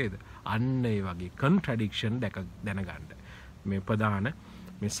වගේ වෙනවා නේද? අන්න ඒ වගේ කොන්ට්‍රැඩික්ෂන් දැනගන්න. මේ ප්‍රධාන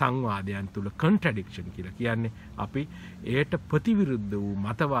මේ සංවාදයන් තුල කොන්ට්‍රැඩික්ෂන් කියලා කියන්නේ අපි ඒට ප්‍රතිවිරුද්ධ වූ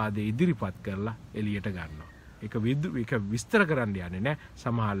මතවාදය ඉදිරිපත් කරලා එළියට ගන්නවා. ඒක විස්තර කරන්න යන්නේ නැහැ.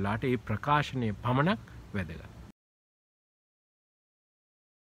 සමහරලාට ඒ ප්‍රකාශනයේ පමණක් වැදගත්.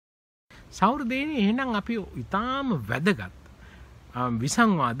 සෞර්දේනි එහෙනම් අපි ඊටාම වැදගත්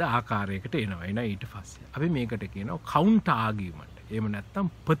විසංවාද ආකාරයකට එනවා. එන ඊට පස්සේ අපි මේකට කියනවා කවුන්ටර් ආගියුමන්ට්. එහෙම නැත්නම්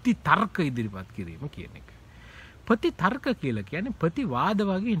ප්‍රතිතර්ක ඉදිරිපත් කිරීම කියන එක. ප්‍රතිතර්ක කියලා කියන්නේ ප්‍රතිවාද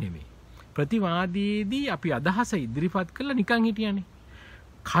වගේ නෙමෙයි. ප්‍රතිවාදයේදී අපි අදහස ඉදිරිපත් කළා නිකන් හිටියනේ.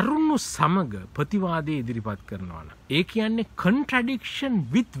 කරුණු සමග ප්‍රතිවාදයේ ඉදිරිපත් කරනවා නම් ඒ කියන්නේ contradiction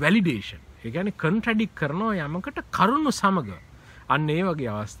with validation. ඒ කියන්නේ contradict කරනවා යමකට කරුණු සමග. අන්න ඒ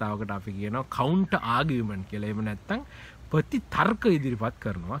වගේ අවස්ථාවකට අපි කියනවා counter argument කියලා. එහෙම නැත්නම් ප්‍රතිතර්ක ඉදිරිපත්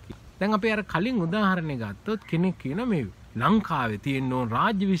කරනවා කියලා. දැන් අපි අර කලින් උදාහරණයක් ගත්තොත් කෙනෙක් කියන මේ ලංකාවේ තියෙන ඕන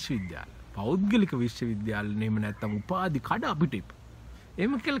රාජ්‍ය විශ්වවිද්‍යාල, පෞද්ගලික විශ්වවිද්‍යාල නෙමෙයි නැත්නම් උපාධි කඩ අපිට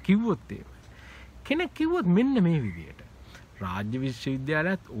එහෙම කියලා කිව්වොත් කෙනෙක් කිව්වොත් මෙන්න මේ විදියට රාජ්‍ය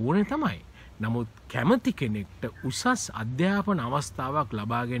විශ්වවිද්‍යාලයත් ඕනේ තමයි. නමුත් කැමති කෙනෙක්ට උසස් අධ්‍යාපන අවස්ථාවක්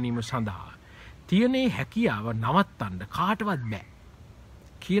ලබා ගැනීම සඳහා තියෙන හැකියාව නවත්තන්න කාටවත් බෑ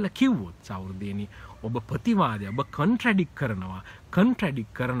කියලා කිව්වොත් සෞර්දේනි ඔබ ප්‍රතිවාදය ඔබ කොන්ට්‍රැඩික්ට් කරනවා.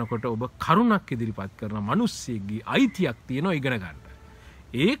 කොන්ට්‍රැඩික්ට් කරනකොට ඔබ කරුණක් ඉදිරිපත් කරන මිනිස්සෙක්ගේ අයිතියක් තියෙනවා ඉගෙන ගන්න.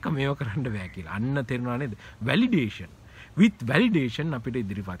 ඒක මේව කරන්න බෑ කියලා. අන්න තේරුණා නේද? වැලිඩේෂන්. with validation අපිට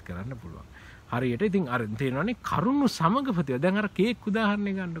ඉදිරිපත් කරන්න පුළුවන්. හරියට ඉතින් අර තේරෙනවනේ කරුණු සමග ප්‍රතිවාද. දැන් අර කේක්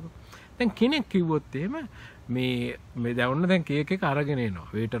උදාහරණයක් ගන්නකො. දැන් කෙනෙක් කිව්වොත් එහෙම මේ දැන් ඔන්න දැන් කේක් එක අරගෙන එනවා.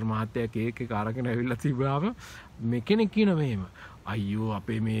 වේටර් මහත්තයා කේක් එක අරගෙන ඇවිල්ලා තිබ්බාම මේ කෙනෙක් කියන මෙහෙම අයියෝ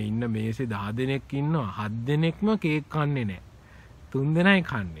අපේ මේ ඉන්න මේසේ 10 දෙනෙක් ඉන්නවා 7 දෙනෙක්ම කේක් කන්නේ නැහැ. 3 දෙනයි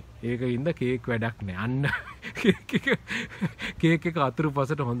කන්නේ. ඒකින්ද කේක් වැඩක් නැහැ. අන්න කේක් එක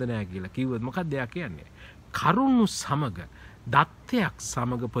අතුරුපසට හොඳ නැහැ කියලා කිව්වොත් මොකක්ද එයා කියන්නේ? කරුණු සමග දත්තයක්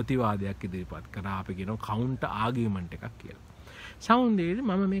සමග ප්‍රතිවාදයක් ඉදිරිපත් කරා අපි කියනවා කවුන්ටර් ආගියුමන්ට් එකක් කියලා. සෞන්දර්යයේ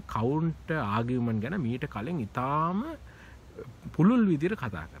මම මේ කවුන්ටර් ආගියුමන්ට් ගැන මීට කලින් ඉතාලම පුළුල් විදිහට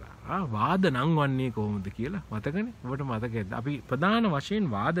කතා කරා. වාද නංවන්නේ කොහොමද කියලා මතකනේ? ඔබට මතකද? අපි ප්‍රධාන වශයෙන්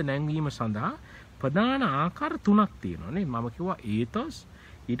වාද නැංවීම සඳහා ප්‍රධාන ආකාර 3ක් තියෙනවා නේ. මම කිව්වා ඒතොස්,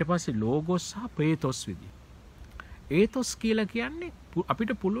 ඊට පස්සේ ලෝගොස් සහ පේතොස් විදිහ. ඒතොස් කියලා කියන්නේ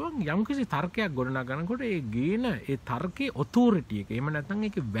අපිට පුළුවන් යම්කිසි තර්කයක් ගොඩනගනකොට ඒ ගේන ඒ තර්කයේ ඔතොරිටි එක එහෙම නැත්නම්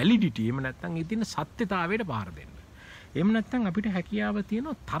ඒකේ වැලිඩිටි එහෙම නැත්නම් ඒ තියෙන සත්‍යතාවයට පහර දෙන්න. එහෙම නැත්නම් අපිට හැකියාව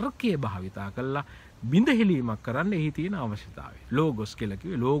තියෙනවා තර්කයේ භාවිතා කරලා බිඳහෙලීමක් කරන්න එහි තියෙන අවශ්‍යතාවය. ලෝගොස් කියලා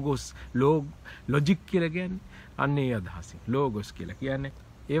කිව්වේ ලොජික් කියලා කියන්නේ අන්නේ අදහසින්. ලෝගොස් කියලා කියන්නේ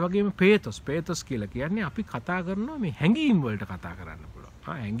ඒ වගේම පේතොස් කියලා කියන්නේ අපි කතා කරනවා මේ හැඟීම් වලට කතා කරන්න පුළුවන්.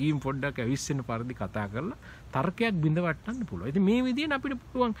 හැඟීම් පොඩ්ඩක් ඇවිස්සෙන පරිදි කතා කරලා තර්කයක් බිඳවට්ටන්න පුළුවන්. ඉතින් මේ විදිහෙන් අපිට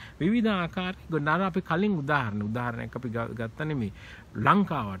පුළුවන් විවිධ ආකාරයක අපි කලින් උදාහරණයක් අපි ගත්තනේ මේ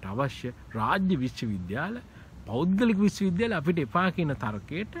ලංකාවට අවශ්‍ය රාජ්‍ය විශ්වවිද්‍යාල පෞද්ගලික විශ්වවිද්‍යාල අපිට එපා කියන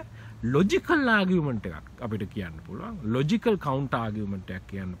තර්කයට ලොජිකල් ආගියුමන්ට් එකක් අපිට කියන්න පුළුවන්. ලොජිකල් කවුන්ටර් ආගියුමන්ට් එකක්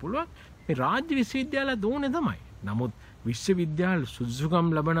කියන්න පුළුවන්. මේ රාජ්‍ය විශ්වවිද්‍යාල දෝනේ තමයි. නමුත් විශ්වවිද්‍යාල සුදුසුකම්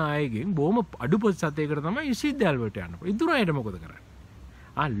ලබන අයගෙන් බොහොම අඩු ප්‍රතිශතයකට තමයි විශ්වවිද්‍යාල වලට යන්න පුළුවන්. ඉතුරු අයට මොකද කරන්නේ?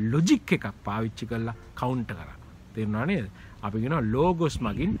 ලොජික් එකක් පාවිච්චි කරලා කවුන්ටර් කරනවා. තේරුණා නේද? අපි කියනවා ලෝගොස්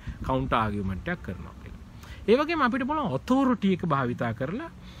මගින් කවුන්ටර් ආගියුමන්ට් එකක් කරනවා කියලා. ඒ වගේම අපිට බලන්න ඔතොරිටි එක භාවිතා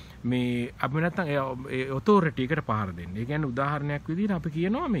කරලා මේ අපි නැත්තම් ඒ ඔතොරිටි එකට පහර දෙන්න. ඒ කියන්නේ උදාහරණයක් විදිහට අපි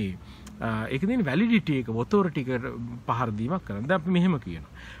කියනවා මේ ඒක තියෙන වැලිඩිටි එක ඔතොරිටි එකට පහර දීමක් කරනවා. දැන් අපි මෙහෙම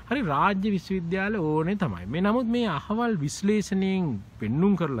කියනවා. හරි රාජ්‍ය විශ්වවිද්‍යාල ඕනේ තමයි. මේ නමුත් මේ අහවල් විශ්ලේෂණයෙන්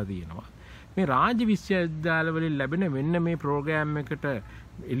පෙන්눔 කරලා තියෙනවා. මේ රාජ්‍ය විශ්වවිද්‍යාල වලින් ලැබෙන මෙන්න මේ ප්‍රෝග්‍රෑම් එකට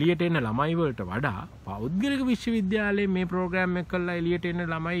එළියට එන ළමයි වලට වඩා පෞද්ගලික විශ්වවිද්‍යාලයේ මේ ප්‍රෝග්‍රෑම් එක කරලා එළියට එන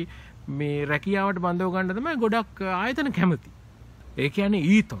ළමයි මේ රැකියාවට බඳව ගන්න තමයි ගොඩක් ආයතන කැමති. ඒ කියන්නේ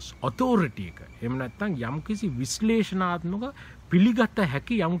ඊතොස් ඔතොරිටි එක. එහෙම නැත්නම් යම්කිසි විශ්ලේෂණාත්මක පිළිගත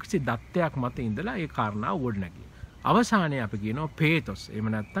හැකි යම්කිසි දත්තයක් මත ඉඳලා ඒ කාරණාව ගොඩනැගී. අවසානයේ අපි කියනවා පේතොස්. එහෙම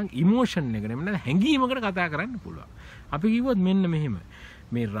නැත්නම් ඉමෝෂන් එක. එහෙම නැත්නම් හැඟීමකට කතා කරන්න පුළුවන්. අපි කිව්වොත් මෙන්න මෙහෙම.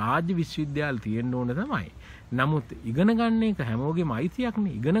 මේ රාජ්‍ය විශ්වවිද්‍යාල තියෙන්න ඕන තමයි. නමුත් ඉගෙන ගන්න එක හැමෝගෙම අයිතියක්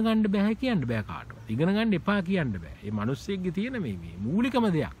නේ. ඉගෙන ගන්න බෑ කියන්න බෑ කාටවත්. ඉගෙන ගන්න එපා කියන්න බෑ. මේ මිනිස්සෙක්ගේ තියෙන මේ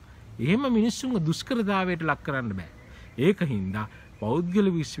මූලිකම දෙයක්. එහෙම මිනිස්සුන්ව දුෂ්කරතාවයට ලක් කරන්න බෑ. ඒකින්ද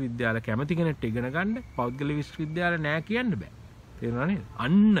පෞද්ගලික විශ්වවිද්‍යාල කැමති කෙනෙක්ට ඉගෙන ගන්න පෞද්ගලික විශ්වවිද්‍යාල නෑ කියන්න බෑ. තේරුණා නේද?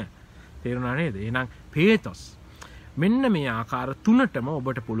 අන්න තේරුණා නේද? එහෙනම් පේතොස් මෙන්න මේ ආකාර තුනටම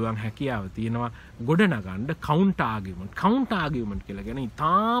ඔබට පුළුවන් හැකියාව තියෙනවා ගොඩනගන්න කවුන්ටර් ආගියුමන්ට්. කවුන්ටර් ආගියුමන්ට් කියලා කියන්නේ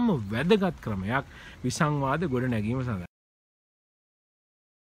ඊටාම වැදගත් ක්‍රමයක් විසංවාද ගොඩනැගීම සඳහා.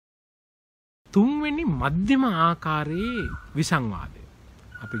 තුන්වෙනි මධ්‍යම ආකාරයේ විසංවාදය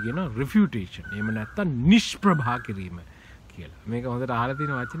අපි කියනවා රිෆියුටේෂන්. එහෙම නැත්නම් නිෂ්ප්‍රභා කිරීම කියලා. මේක හොඳට අහලා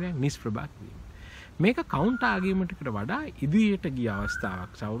තියෙන වචනයක් නිෂ්ප්‍රභා කිරීම. මේක කවුන්ටර් ආගියුමන්ට් එකට වඩා ඉදිරියට ගිය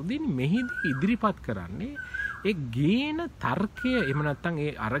අවස්ථාවක් සවුරුදීන් මෙහිදී ඉදිරිපත් කරන්නේ ඒ ගේන තර්කය එහෙම නැත්නම්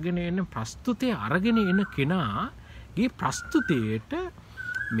ඒ අරගෙන එන ප්‍රස්තුතය අරගෙන එන කෙනාගේ ප්‍රස්තුතයට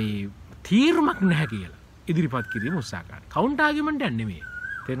මේ තීරමක් නැහැ කියලා ඉදිරිපත් කිරීම උත්සාහ කරනවා. කවුන්ටර් ආගියුමන්ට් එක නෙමෙයි.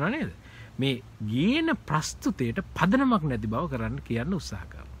 තේරුණා නේද? මේ ගේන ප්‍රස්තුතයට පදනමක් නැති බව කරන්න කියන්න උත්සාහ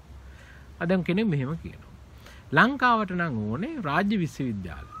කරනවා. අදන් කෙනෙක් මෙහෙම කියනවා. ලංකාවට නම් ඕනේ රාජ්‍ය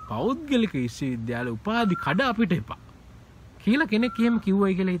විශ්වවිද්‍යාල, පෞද්ගලික විශ්වවිද්‍යාල උපාධි කඩ අපිට එපා කියලා කෙනෙක් එහෙම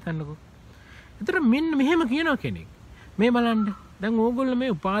කිව්වයි කියලා හිතන්නකෝ. ඒතර මෙන්න මෙහෙම කියනවා කෙනෙක්. මේ බලන්න. දැන් ඕගොල්ලෝ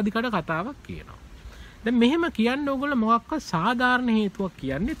මේ උපාධි කඩ කතාවක් කියනවා. දැන් මෙහෙම කියන්න ඕගොල්ලෝ මොකක්වත් සාධාරණ හේතුවක්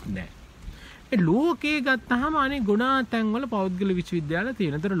කියන්නේත් නැහැ. ඒ ලෝකේ ගත්තාම අනේ ගුණා තැන්වල පෞද්ගලික විශ්වවිද්‍යාල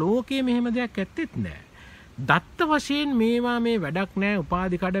තියෙන. ඒතර ලෝකේ මෙහෙම දෙයක් ඇත්තෙත් නැහැ. දත්ත වශයෙන් මේවා මේ වැඩක් නැහැ,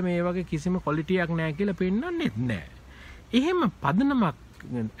 උපාධි කඩ මේ වගේ කිසිම ක්වොලිටියක් නැහැ කියලා පෙන්වන්නෙත් නැහැ. එහෙම පදනමක්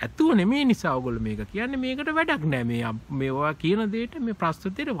ඇතුව නෙමේ නිසා ඔයගොල්ලෝ මේක කියන්නේ මේකට වැඩක් නැහැ. මේවා කියන දෙයට මේ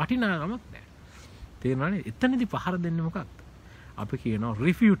ප්‍රස්තුතයේ වටිනාකමක් නැහැ. තේරුණානේ? එතනදී පහර දෙන්නේ මොකක්ද? අපි කියනවා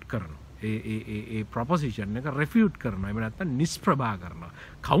රිෆියුට් කරනවා. ඒ ප්‍රොපොසිෂන් එක රිෆියුට් කරනවා. එහෙම නැත්නම් නිෂ්ප්‍රභා කරනවා.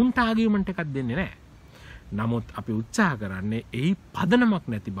 කවුන්ටර් ආගියුමන්ට් එකක් දෙන්නේ නැහැ. නමුත් අපි උත්සාහ කරන්නේ එහි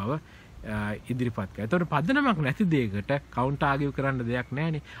පදනමක් නැති බව ඉදිරිපත් කරනවා. ඒතකොට පදනමක් නැති දෙයකට කවුන්ටර් ආගියු කරන්න දෙයක්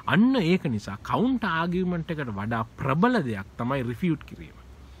නැහැනේ. අන්න ඒක නිසා කවුන්ටර් ආගියුමන්ට් එකට වඩා ප්‍රබල දෙයක් තමයි රිෆියුට් කිරීම.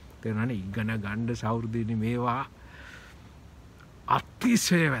 තේරුණානේ? ඉගෙන ගන්න සෞර්ධිනේ මේවා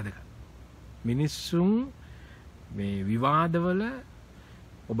අතිශය වැදගත්. මිනිස්සුන් මේ විවාදවල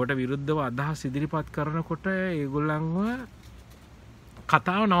ඔබට විරුද්ධව අදහස් ඉදිරිපත් කරනකොට ඒගොල්ලන්ව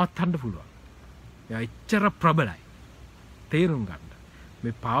කතාව නවත්තන්න පුළුවන්. එයා එච්චර ප්‍රබලයි. තේරුම් ගන්න.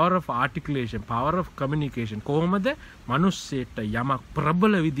 මේ power of articulation, power of communication කොහොමද මිනිස්සෙට යමක්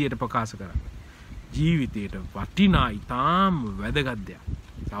ප්‍රබල විදියට ප්‍රකාශ කරන්නේ? ජීවිතේට වටිනා ඊටාම් වැදගත් දෙයක්.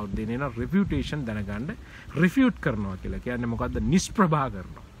 සෞර්ධිනේන refutation දැනගන්න refute කරනවා කියලා කියන්නේ මොකද්ද? නිෂ්ප්‍රභා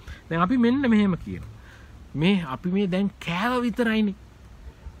කරනවා. දැන් අපි මෙන්න මෙහෙම කියනවා. මේ අපි මේ දැන් කෑව විතරයිනේ.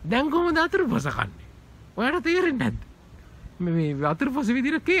 දැන් කොහොමද අතුරුපස කන්නේ? ඔයාලට තේරෙන්නේ නැද්ද? මේ අතුරුපස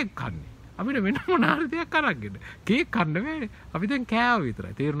විදිහට කේක් කන්නේ. අපිට වෙන මොනාරි දෙයක් අරගෙන කේක් කන්න බෑ. අපි දැන් කෑව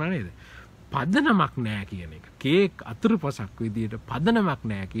විතරයි. තේරුණා නේද? පදනමක් නෑ කියන එක. කේක් අතුරුපසක් විදිහට පදනමක්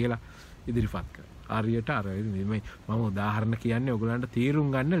නෑ කියලා ඉදිරිපත් කරනවා. හරියට අර මම උදාහරණ කියන්නේ ඔයගලන්ට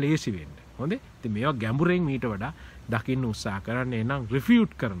තීරුම් ගන්න ලේසි වෙන්න. හොඳේ. ඉතින් මේවා ගැඹුරෙන් මීට වඩා දකින්න උත්සාහ කරන්නේ නම්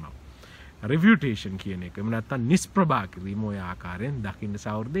රිෆියුට් කරනවා. රිෆියුටේෂන් කියන එක. එහෙම නැත්නම් නිෂ්ප්‍රභා කිරීම ඔය ආකාරයෙන් දකින්න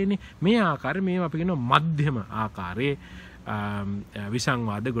සහෘදයනි. මේ ආකාරය මේවා අපි කියනවා මධ්‍යම ආකාරයේ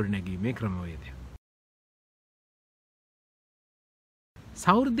විසංවාද ගොඩනැගීමේ ක්‍රමවේදය.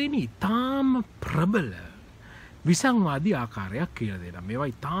 සහෘදයනි ඊටාම ප්‍රබල විසංවාදී ආකාරයක් කියලා දෙනවා. මේවා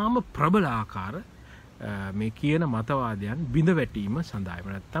ඊටාම ප්‍රබල ආකාර මේ කියන මතවාදයන් බිඳ වැටීම සඳහා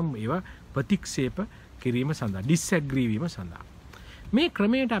එහෙම නැත්නම් ඒවා ප්‍රතික්ෂේප කිරීම සඳහා ඩිස්ඇග්‍රී වීම සඳහා මේ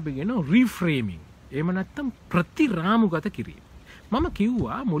ක්‍රමයට අපි කියනවා රීෆ්‍රේමින් එහෙම නැත්නම් ප්‍රතිරාමුගත කිරීම. මම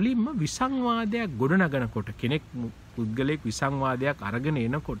කිව්වා මුලින්ම විසංවාදයක් ගොඩනගනකොට කෙනෙක් පුද්ගලයෙක් විසංවාදයක් අරගෙන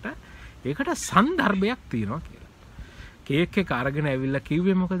එනකොට ඒකට සන්දර්භයක් තියෙනවා කියලා. කේක් එක අරගෙන ඇවිල්ලා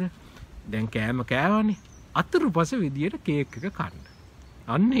කිව්වේ මොකද? දැන් කෑම කෑවනේ. අතුරුපස විදියට කේක් එක කන්න.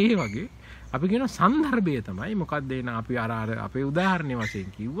 අන්න ඒ වගේ අපි කියන සන්දර්භය තමයි මොකක්ද එන අපි අර අපේ උදාහරණ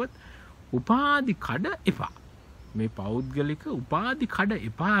වශයෙන් කිව්වොත් උපාධි කඩ එපා. මේ පෞද්ගලික උපාධි කඩ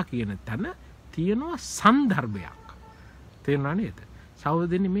එපා කියන තැන තියෙනවා සන්දර්භයක්. තේරුණා නේද?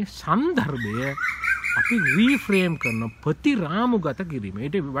 සහෝදරනි මේ සන්දර්භය අපි රීෆ්‍රේම් කරන ප්‍රතිරාමුගත කිරීම.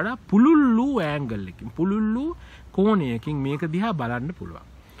 ඊට වඩා පුළුල් වූ ඇන්ගල් එකකින් පුළුල් වූ කෝණයකින් මේක දිහා බලන්න පුළුවන්.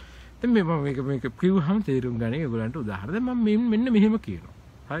 දැන් මේක කිව්වහම තේරුම් ගන්න ඒගොල්ලන්ට උදාහරණ දැන් මම මෙන්න මෙහෙම කියනවා.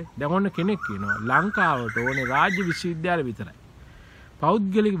 හරි. දැන් ඔන්න කෙනෙක් කියනවා ලංකාවට ඕනේ රාජ්‍ය විශ්වවිද්‍යාල විතරයි.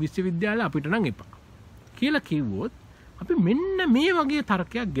 පෞද්ගලික විශ්වවිද්‍යාල අපිට නම් එපා. කියලා කිව්වොත් අපි මෙන්න මේ වගේ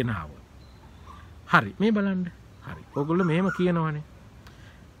තර්කයක් ගෙනාවොත්. හරි මේ බලන්න. හරි. ඕගොල්ලෝ මෙහෙම කියනවනේ.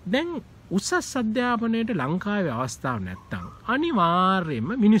 දැන් උසස් අධ්‍යාපනයේට ලංකාවේ අවස්ථාවක් නැත්තම් අනිවාර්යයෙන්ම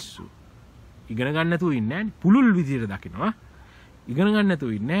මිනිස්සු ඉගෙන ගන්න නැතුව ඉන්නේ නැහනේ. පුළුල් විදියට දකිනවා. ඉගෙන ගන්න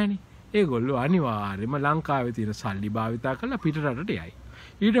නැතුව ඉන්නේ නැහනේ. ඒගොල්ලෝ අනිවාර්යයෙන්ම ලංකාවේ තියෙන සල්ලි භාවිතා කරලා පිටරටට යයි.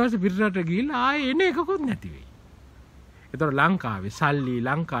 ඊට පස්සේ පිටරට ගිහිල්ලා ආයේ එන එකකුත් නැති වෙයි. ඒතර ලංකාවේ සල්ලි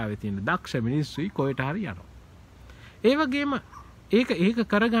ලංකාවේ තියෙන දක්ෂ මිනිස්සුයි කොහෙට හරි යනවා. ඒ වගේම ඒක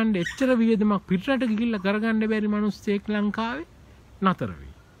කරගන්න එච්චර වියදමක් පිටරට ගිහිල්ලා කරගන්න බැරි මිනිස්සෙක් ලංකාවේ නතර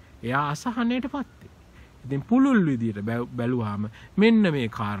වෙයි. එයා අසහනයටපත් වෙයි. ඉතින් පුළුල් විදියට බැලුවාම මෙන්න මේ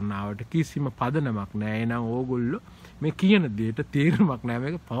කාරණාවට කිසිම පදනමක් නැහැ. එහෙනම් ඕගොල්ලෝ මේ කියන දෙයට තේරුමක් නැහැ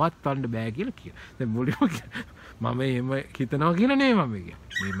මේක පවත්වන්න බෑ කියලා කියන. දැන් මුලින්ම මම එහෙම හිතනවා කියලා නෙමෙයි මම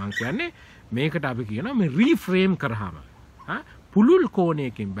කියන්නේ. මම කියන්නේ මේකට අපි කියනවා මේ රීෆ්‍රේම් කරාම පුළුල්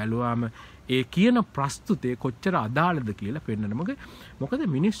කෝණයකින් බැලුවාම ඒ කියන ප්‍රස්තුතේ කොච්චර අදාළද කියලා පෙන්වන්න. මොකද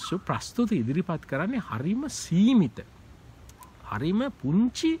මිනිස්සු ප්‍රස්තුත ඉදිරිපත් කරන්නේ හරිම සීමිත. හරිම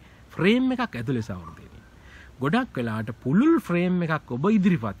පුංචි ෆ්‍රේම් එකක් ඇතුලේ සවුන්දේනි. ගොඩක් වෙලාවට පුළුල් ෆ්‍රේම් එකක් ඔබ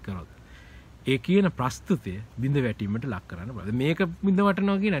ඉදිරිපත් කරොත් ඒ කියන ප්‍රස්තුතය බිඳ වැටීමට ලක් කරන්න බෑ. මේක බිඳ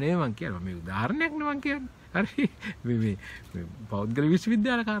වටනවා කියන නෙවෙයි මම කියන්නේ. මේ උදාහරණයක් නේ මම කියන්නේ. හරි. මේ පෞද්ගලික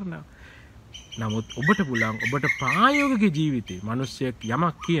විශ්වවිද්‍යාල කාරණාව. නමුත් ඔබට පුළුවන් ඔබට ප්‍රායෝගික ජීවිතේ මිනිස්සෙක්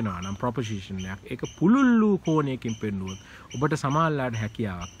යමක් කියනවා නම් ප්‍රොපොසිෂන් එකක් ඒක පුළුල් වූ කෝණයකින් පෙන්වුවොත් ඔබට සමාල්ලාට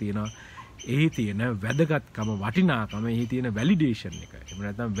හැකියාවක් තියෙනවා. එහි තියෙන වැදගත්කම වටිනාකම එහි තියෙන වැලිඩේෂන් එක. එහෙම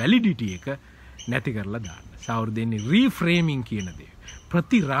නැත්නම් වැලිඩිටි එක නැති කරලා දාන්න. සහෘදයනි රීෆ්‍රේමින් කියන දේ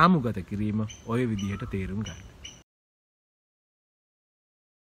ප්‍රතිරාමුගත කිරීම ඔය විදිහට තේරුම් ගන්න.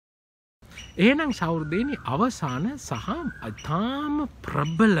 එහෙනම් සහෘදයනි අවසාන සහ අතාම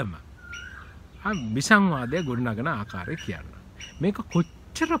ප්‍රබලම විසංවාදය ගොඩනගන ආකාරය කියන්න. මේක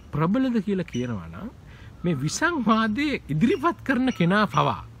කොච්චර ප්‍රබලද කියලා කියනවා නම් මේ විසංවාදයේ ඉදිරිපත් කරන කෙනා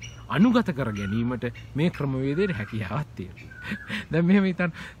පවා අනුගත කර ගැනීමට මේ ක්‍රමවේදයේ හැකියාවක් තියෙනවා. දැන් මෙහෙම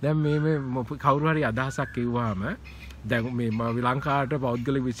හිතන්න. දැන් මේ කවුරු හරි අදහසක් කිව්වහම දැන් මේ ලංකාවට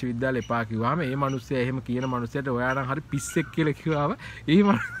පෞද්ගලික විශ්වවිද්‍යාල එපා කිව්වහම ඒ මිනිස්සයා එහෙම කියන මිනිස්සයාට ඔයා නම් හරි පිස්සෙක් කියලා කිව්වම ඒ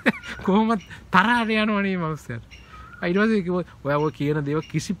කොහොමද තරහට යනවනේ මේ මිනිස්සයාට. ඊට පස්සේ කිව්වා ඔයා ඔය කියන දේව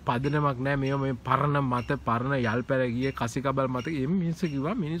කිසි පදනමක් නැහැ. මේවා මේ පරණ මත පරණ යල්පැර ගියේ කසිකබල් මත මේ මිනිස්සු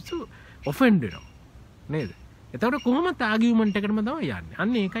කිව්වා මිනිස්සු ඔෆෙන්ඩ් වෙනවා. නේද? එතකොට කොහොමද ආගියුමන්ට් එකටම තමයි යන්නේ.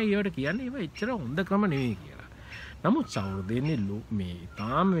 අන්න ඒකයි ඒවට කියන්නේ ඒවා එච්චර හොඳ ක්‍රම නෙවෙයි කියලා. නමුත් සහෘදයනි මේ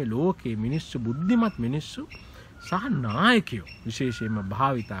තාම මේ ලෝකේ මිනිස්සු බුද්ධිමත් මිනිස්සු සහ නායකයෝ විශේෂයෙන්ම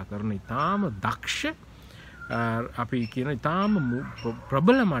භාවිතා කරන ඊටාම දක්ෂ අපි කියන ඊටාම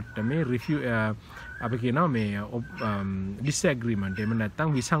ප්‍රබල මට්ටමේ අපි කියනවා මේ disagreement එහෙම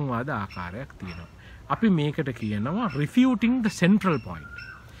නැත්නම් විසංවාද ආකාරයක් තියෙනවා. අපි මේකට කියනවා refuting the central point.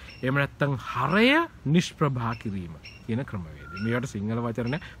 එහෙම නැත්නම් හරය නිෂ්ප්‍රභා කිරීම කියන ක්‍රමවේදය. මේවට සිංහල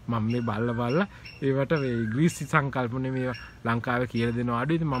වචන මම මේ බල්ලා ඒවට මේ ග්‍රීසි සංකල්පනේ මේ ලංකාවේ කියලා දෙනවා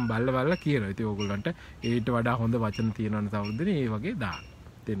අඩුයි. ඉතින් මම බල්ලා කියනවා. ඉතින් ඕගොල්ලන්ට ඊට වඩා හොඳ වචන තියෙනවනේ තවුරුදනේ ඒ වගේ දාන්න.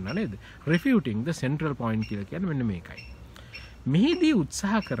 තේරුණා නේද? refuting the central point කියලා කියන්නේ මෙන්න මේකයි. මෙහිදී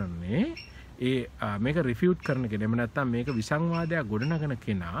උත්සාහ කරන්නේ මේක රිෆියුට් කරන කෙනා එහෙම නැත්නම් මේක විසංවාදයක් ගොඩනගන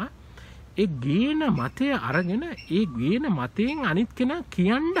කෙනා ඒ ගේන මතය අරගෙන ඒ ගේන මතයෙන් අනිත් කෙනා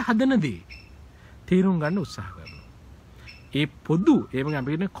කියන්න හදන දේ තේරුම් ගන්න උත්සාහ කරනවා. ඒ පොදු එහෙම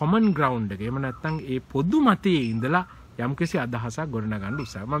අපි කියන common ground එක. එහෙම නැත්නම් ඒ පොදු මතයේ ඉඳලා යම්කිසි අදහසක් ගොඩනගන්න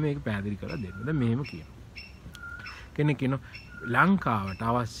උත්සාහ. මම මේක පැහැදිලි කරලා දෙන්න. දැන් මෙහෙම කියනවා. කෙනෙක් කියනවා ලංකාවට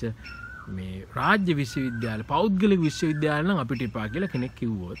අවශ්‍ය මේ රාජ්‍ය විශ්වවිද්‍යාල පෞද්ගලික විශ්වවිද්‍යාල නම් අපිට එපා කියලා කෙනෙක්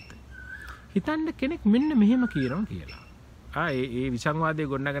කිව්වොත් හිතන්න කෙනෙක් මෙන්න මෙහෙම කියනවා කියලා. ඒ විසංවාදයේ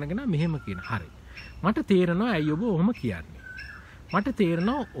ගොඩනගන කෙනා මෙහෙම කියන. හරි. මට තේරෙනවා ඇයි ඔබ ඔහොම කියන්නේ. මට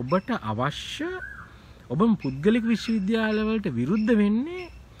තේරෙනවා ඔබට අවශ්‍ය ඔබම පුද්ගලික විශ්වවිද්‍යාල වලට විරුද්ධ වෙන්නේ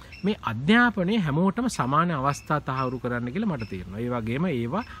මේ අධ්‍යාපනයේ හැමෝටම සමාන අවස්ථා තහවුරු කරන්න කියලා මට තේරෙනවා. ඒ වගේම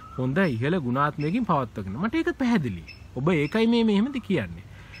ඒවා හොඳ ඉහළ ගුණාත්මකකින් පවත්වගෙන. මට ඒක පැහැදිලි. ඔබ ඒකයි මේ මෙහෙමද කියන්නේ.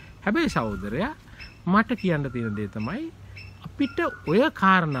 හැබැයි සහෝදරයා මට කියන්න තියෙන දේ තමයි අපිට ඔය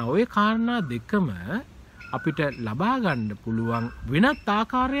කාරණා දෙකම අපිට ලබා ගන්න පුළුවන් වෙනත්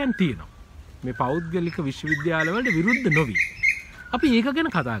ආකාරයන් තියෙනවා. මේ පෞද්ගලික විශ්වවිද්‍යාල වලට විරුද්ධ නොවි. අපි ඒක ගැන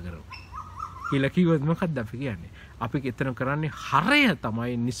කතා කරමු. කියලා කිව්වොත් මොකක්ද අපි කියන්නේ? අපි එතන කරන්නේ හරය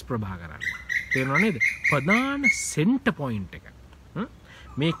තමයි නිෂ්ප්‍රභා කරන්නේ. තේරෙනව නේද? ප්‍රධාන සෙන්ටර් පොයින්ට් එක.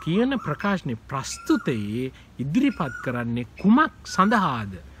 මේ කියන ප්‍රකාශනේ ප්‍රස්තුතයේ ඉදිරිපත් කරන්නේ කුමක්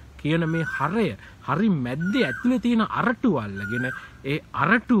සඳහාද කියන මේ හරි මැද්දේ ඇතුලේ තියෙන අරටුව අල්ලගෙන ඒ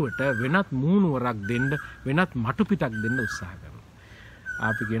අරටුවට වෙනත් මූණුවරක් දෙන්න වෙනත් මටු පිටක් දෙන්න උත්සාහ කරනවා.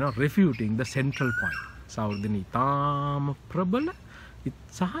 අපි කියනවා refuting the central point. සෞර්ධන ඉතාම ප්‍රබල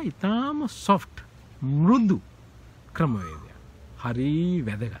සහ ඉතාම soft මෘදු ක්‍රමවේදය. හරි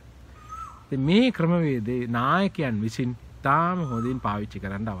වැදගත්. මේ ක්‍රමවේදේ නායකයන් විසින් තාම හොඳින් පාවිච්චි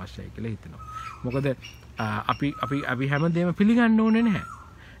කරන්න අවශ්‍යයි කියලා හිතනවා. මොකද අපි හැමදේම පිළිගන්න ඕනේ නැහැ.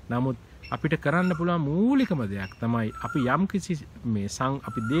 නමුත් අපිට කරන්න පුළුවන් මූලිකම දෙයක් තමයි අපි යම් කිසි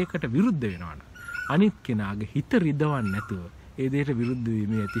අපි දෙයකට විරුද්ධ වෙනවා නම් අනිත් කෙනාගේ හිත රිදවන්නේ නැතුව ඒ දෙයට විරුද්ධ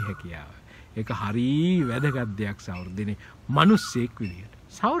වීමේ ඇති හැකියාව. ඒක හරි වැදගත් දෙයක් සෞර්ධනේ මිනිස්සෙක් විදියට.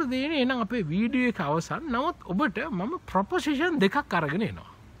 සෞර්ධනේ එනම් අපේ වීඩියෝ එක අවසන්. නමුත් ඔබට මම ප්‍රොපොසිෂන් දෙකක් අරගෙන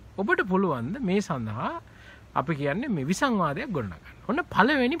එනවා. ඔබට පුළුවන් මේ සඳහා අපි කියන්නේ මේ විසංවාදයක් ගොඩනගන්න. ඔන්න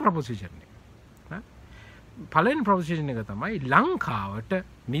පළවෙනි ප්‍රොපොසිෂන් එක. පළවෙනි ප්‍රොපොසිෂන් එක තමයි ලංකාවට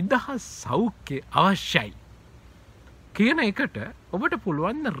නිදහස් සෞඛ්‍ය අවශ්‍යයි කියන එකට ඔබට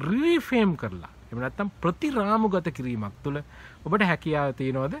පුළුවන් රීෆ්‍රේම් කරලා එහෙම නැත්නම් ප්‍රතිරාමුගත කිරීමක් තුළ ඔබට හැකියාව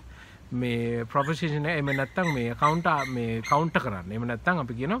තියෙනවද මේ ප්‍රොපොසිෂන් එක එහෙම නැත්නම් මේ කවුන්ටර් කරන්න. එහෙම නැත්නම්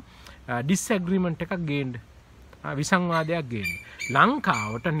අපි කියනවා ඩිස්ඇග්‍රීමන්ට් එකක් ගේන්න. විසංවාදයක් ගේන්න.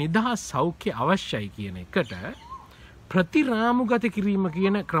 ලංකාවට නිදහස් සෞඛ්‍ය අවශ්‍යයි කියන එකට ප්‍රතිරාමුගත කිරීම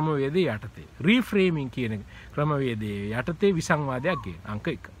කියන ක්‍රමවේදයේ යටතේ රීෆ්‍රේමින් කියන ක්‍රමවේදයේ යටතේ විසංවාදයක් ගේන්න. අංක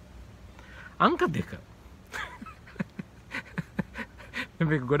 1. අංක 2.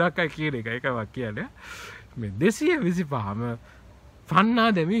 මේ ගොඩක් අය කියන එකක් කියන්නේ මේ 225ම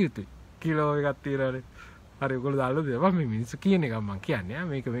පන්නා දෙමිය යුතුයි. කිලෝ එකක් තියලානේ. හරි ඔයගොල්ලෝ දාලා දෙනවා මේ මිනිස්සු කියන එක මම කියන්නේ.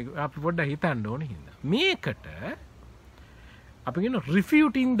 මේක අපි පොඩ්ඩක් හිතන්න ඕනේ හින්දා. මේකට අපි කියන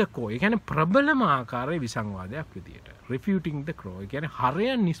refuting the core. ඒ කියන්නේ ප්‍රබලම ආකාරයේ විසංවාදයක් විදියට. refuting the core. ඒ කියන්නේ හරය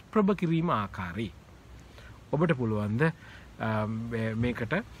නිෂ්ප්‍රභ කිරීම ආකාරي. ඔබට පුළුවන් ද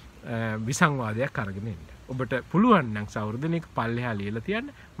මේකට විසංවාදයක් අරගෙන එන්න. ඔබට පුළුවන් නම් සෞර්ධනික පල්ලෙහා ලියලා තියන්න.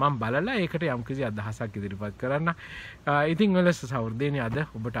 මම බලලා ඒකට යම්කිසි අදහසක් ඉදිරිපත් කරන්න. ඉතින් ඔලස සෞර්ධනේ අද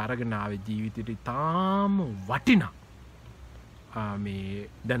ඔබට අරගෙන ආවේ ජීවිතේට ඉතාම වටිනා මේ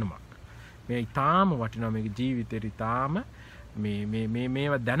දැනුමක්. මේ ඉතාම වටිනා මේ ජීවිතේට ඉතාම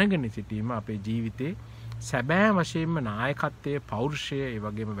මේවා දැනගෙන සිටීම අපේ ජීවිතේ සැබෑ වශයෙන්ම නායකත්වයේ පෞරුෂය ඒ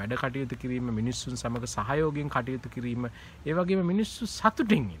වගේම වැඩ කටයුතු කිරීම මිනිස්සුන් සමග සහයෝගයෙන් කටයුතු කිරීම ඒ වගේම මිනිස්සු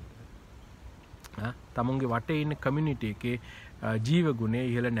සතුටින් ඉන්න. තමුන්ගේ වටේ ඉන්න කමියුනිටි එකේ ජීව ගුණය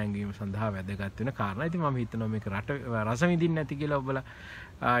ඉහළ නැංවීම සඳහා වැදගත් වෙන කාරණා. ඉතින් මම හිතනවා මේක රස විඳින්න නැති කියලා ඔබලා.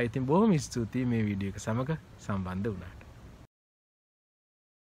 ඉතින් බොහොම ස්තුතියි මේ වීඩියෝ එක සමග සම්බන්ධ වුණාට.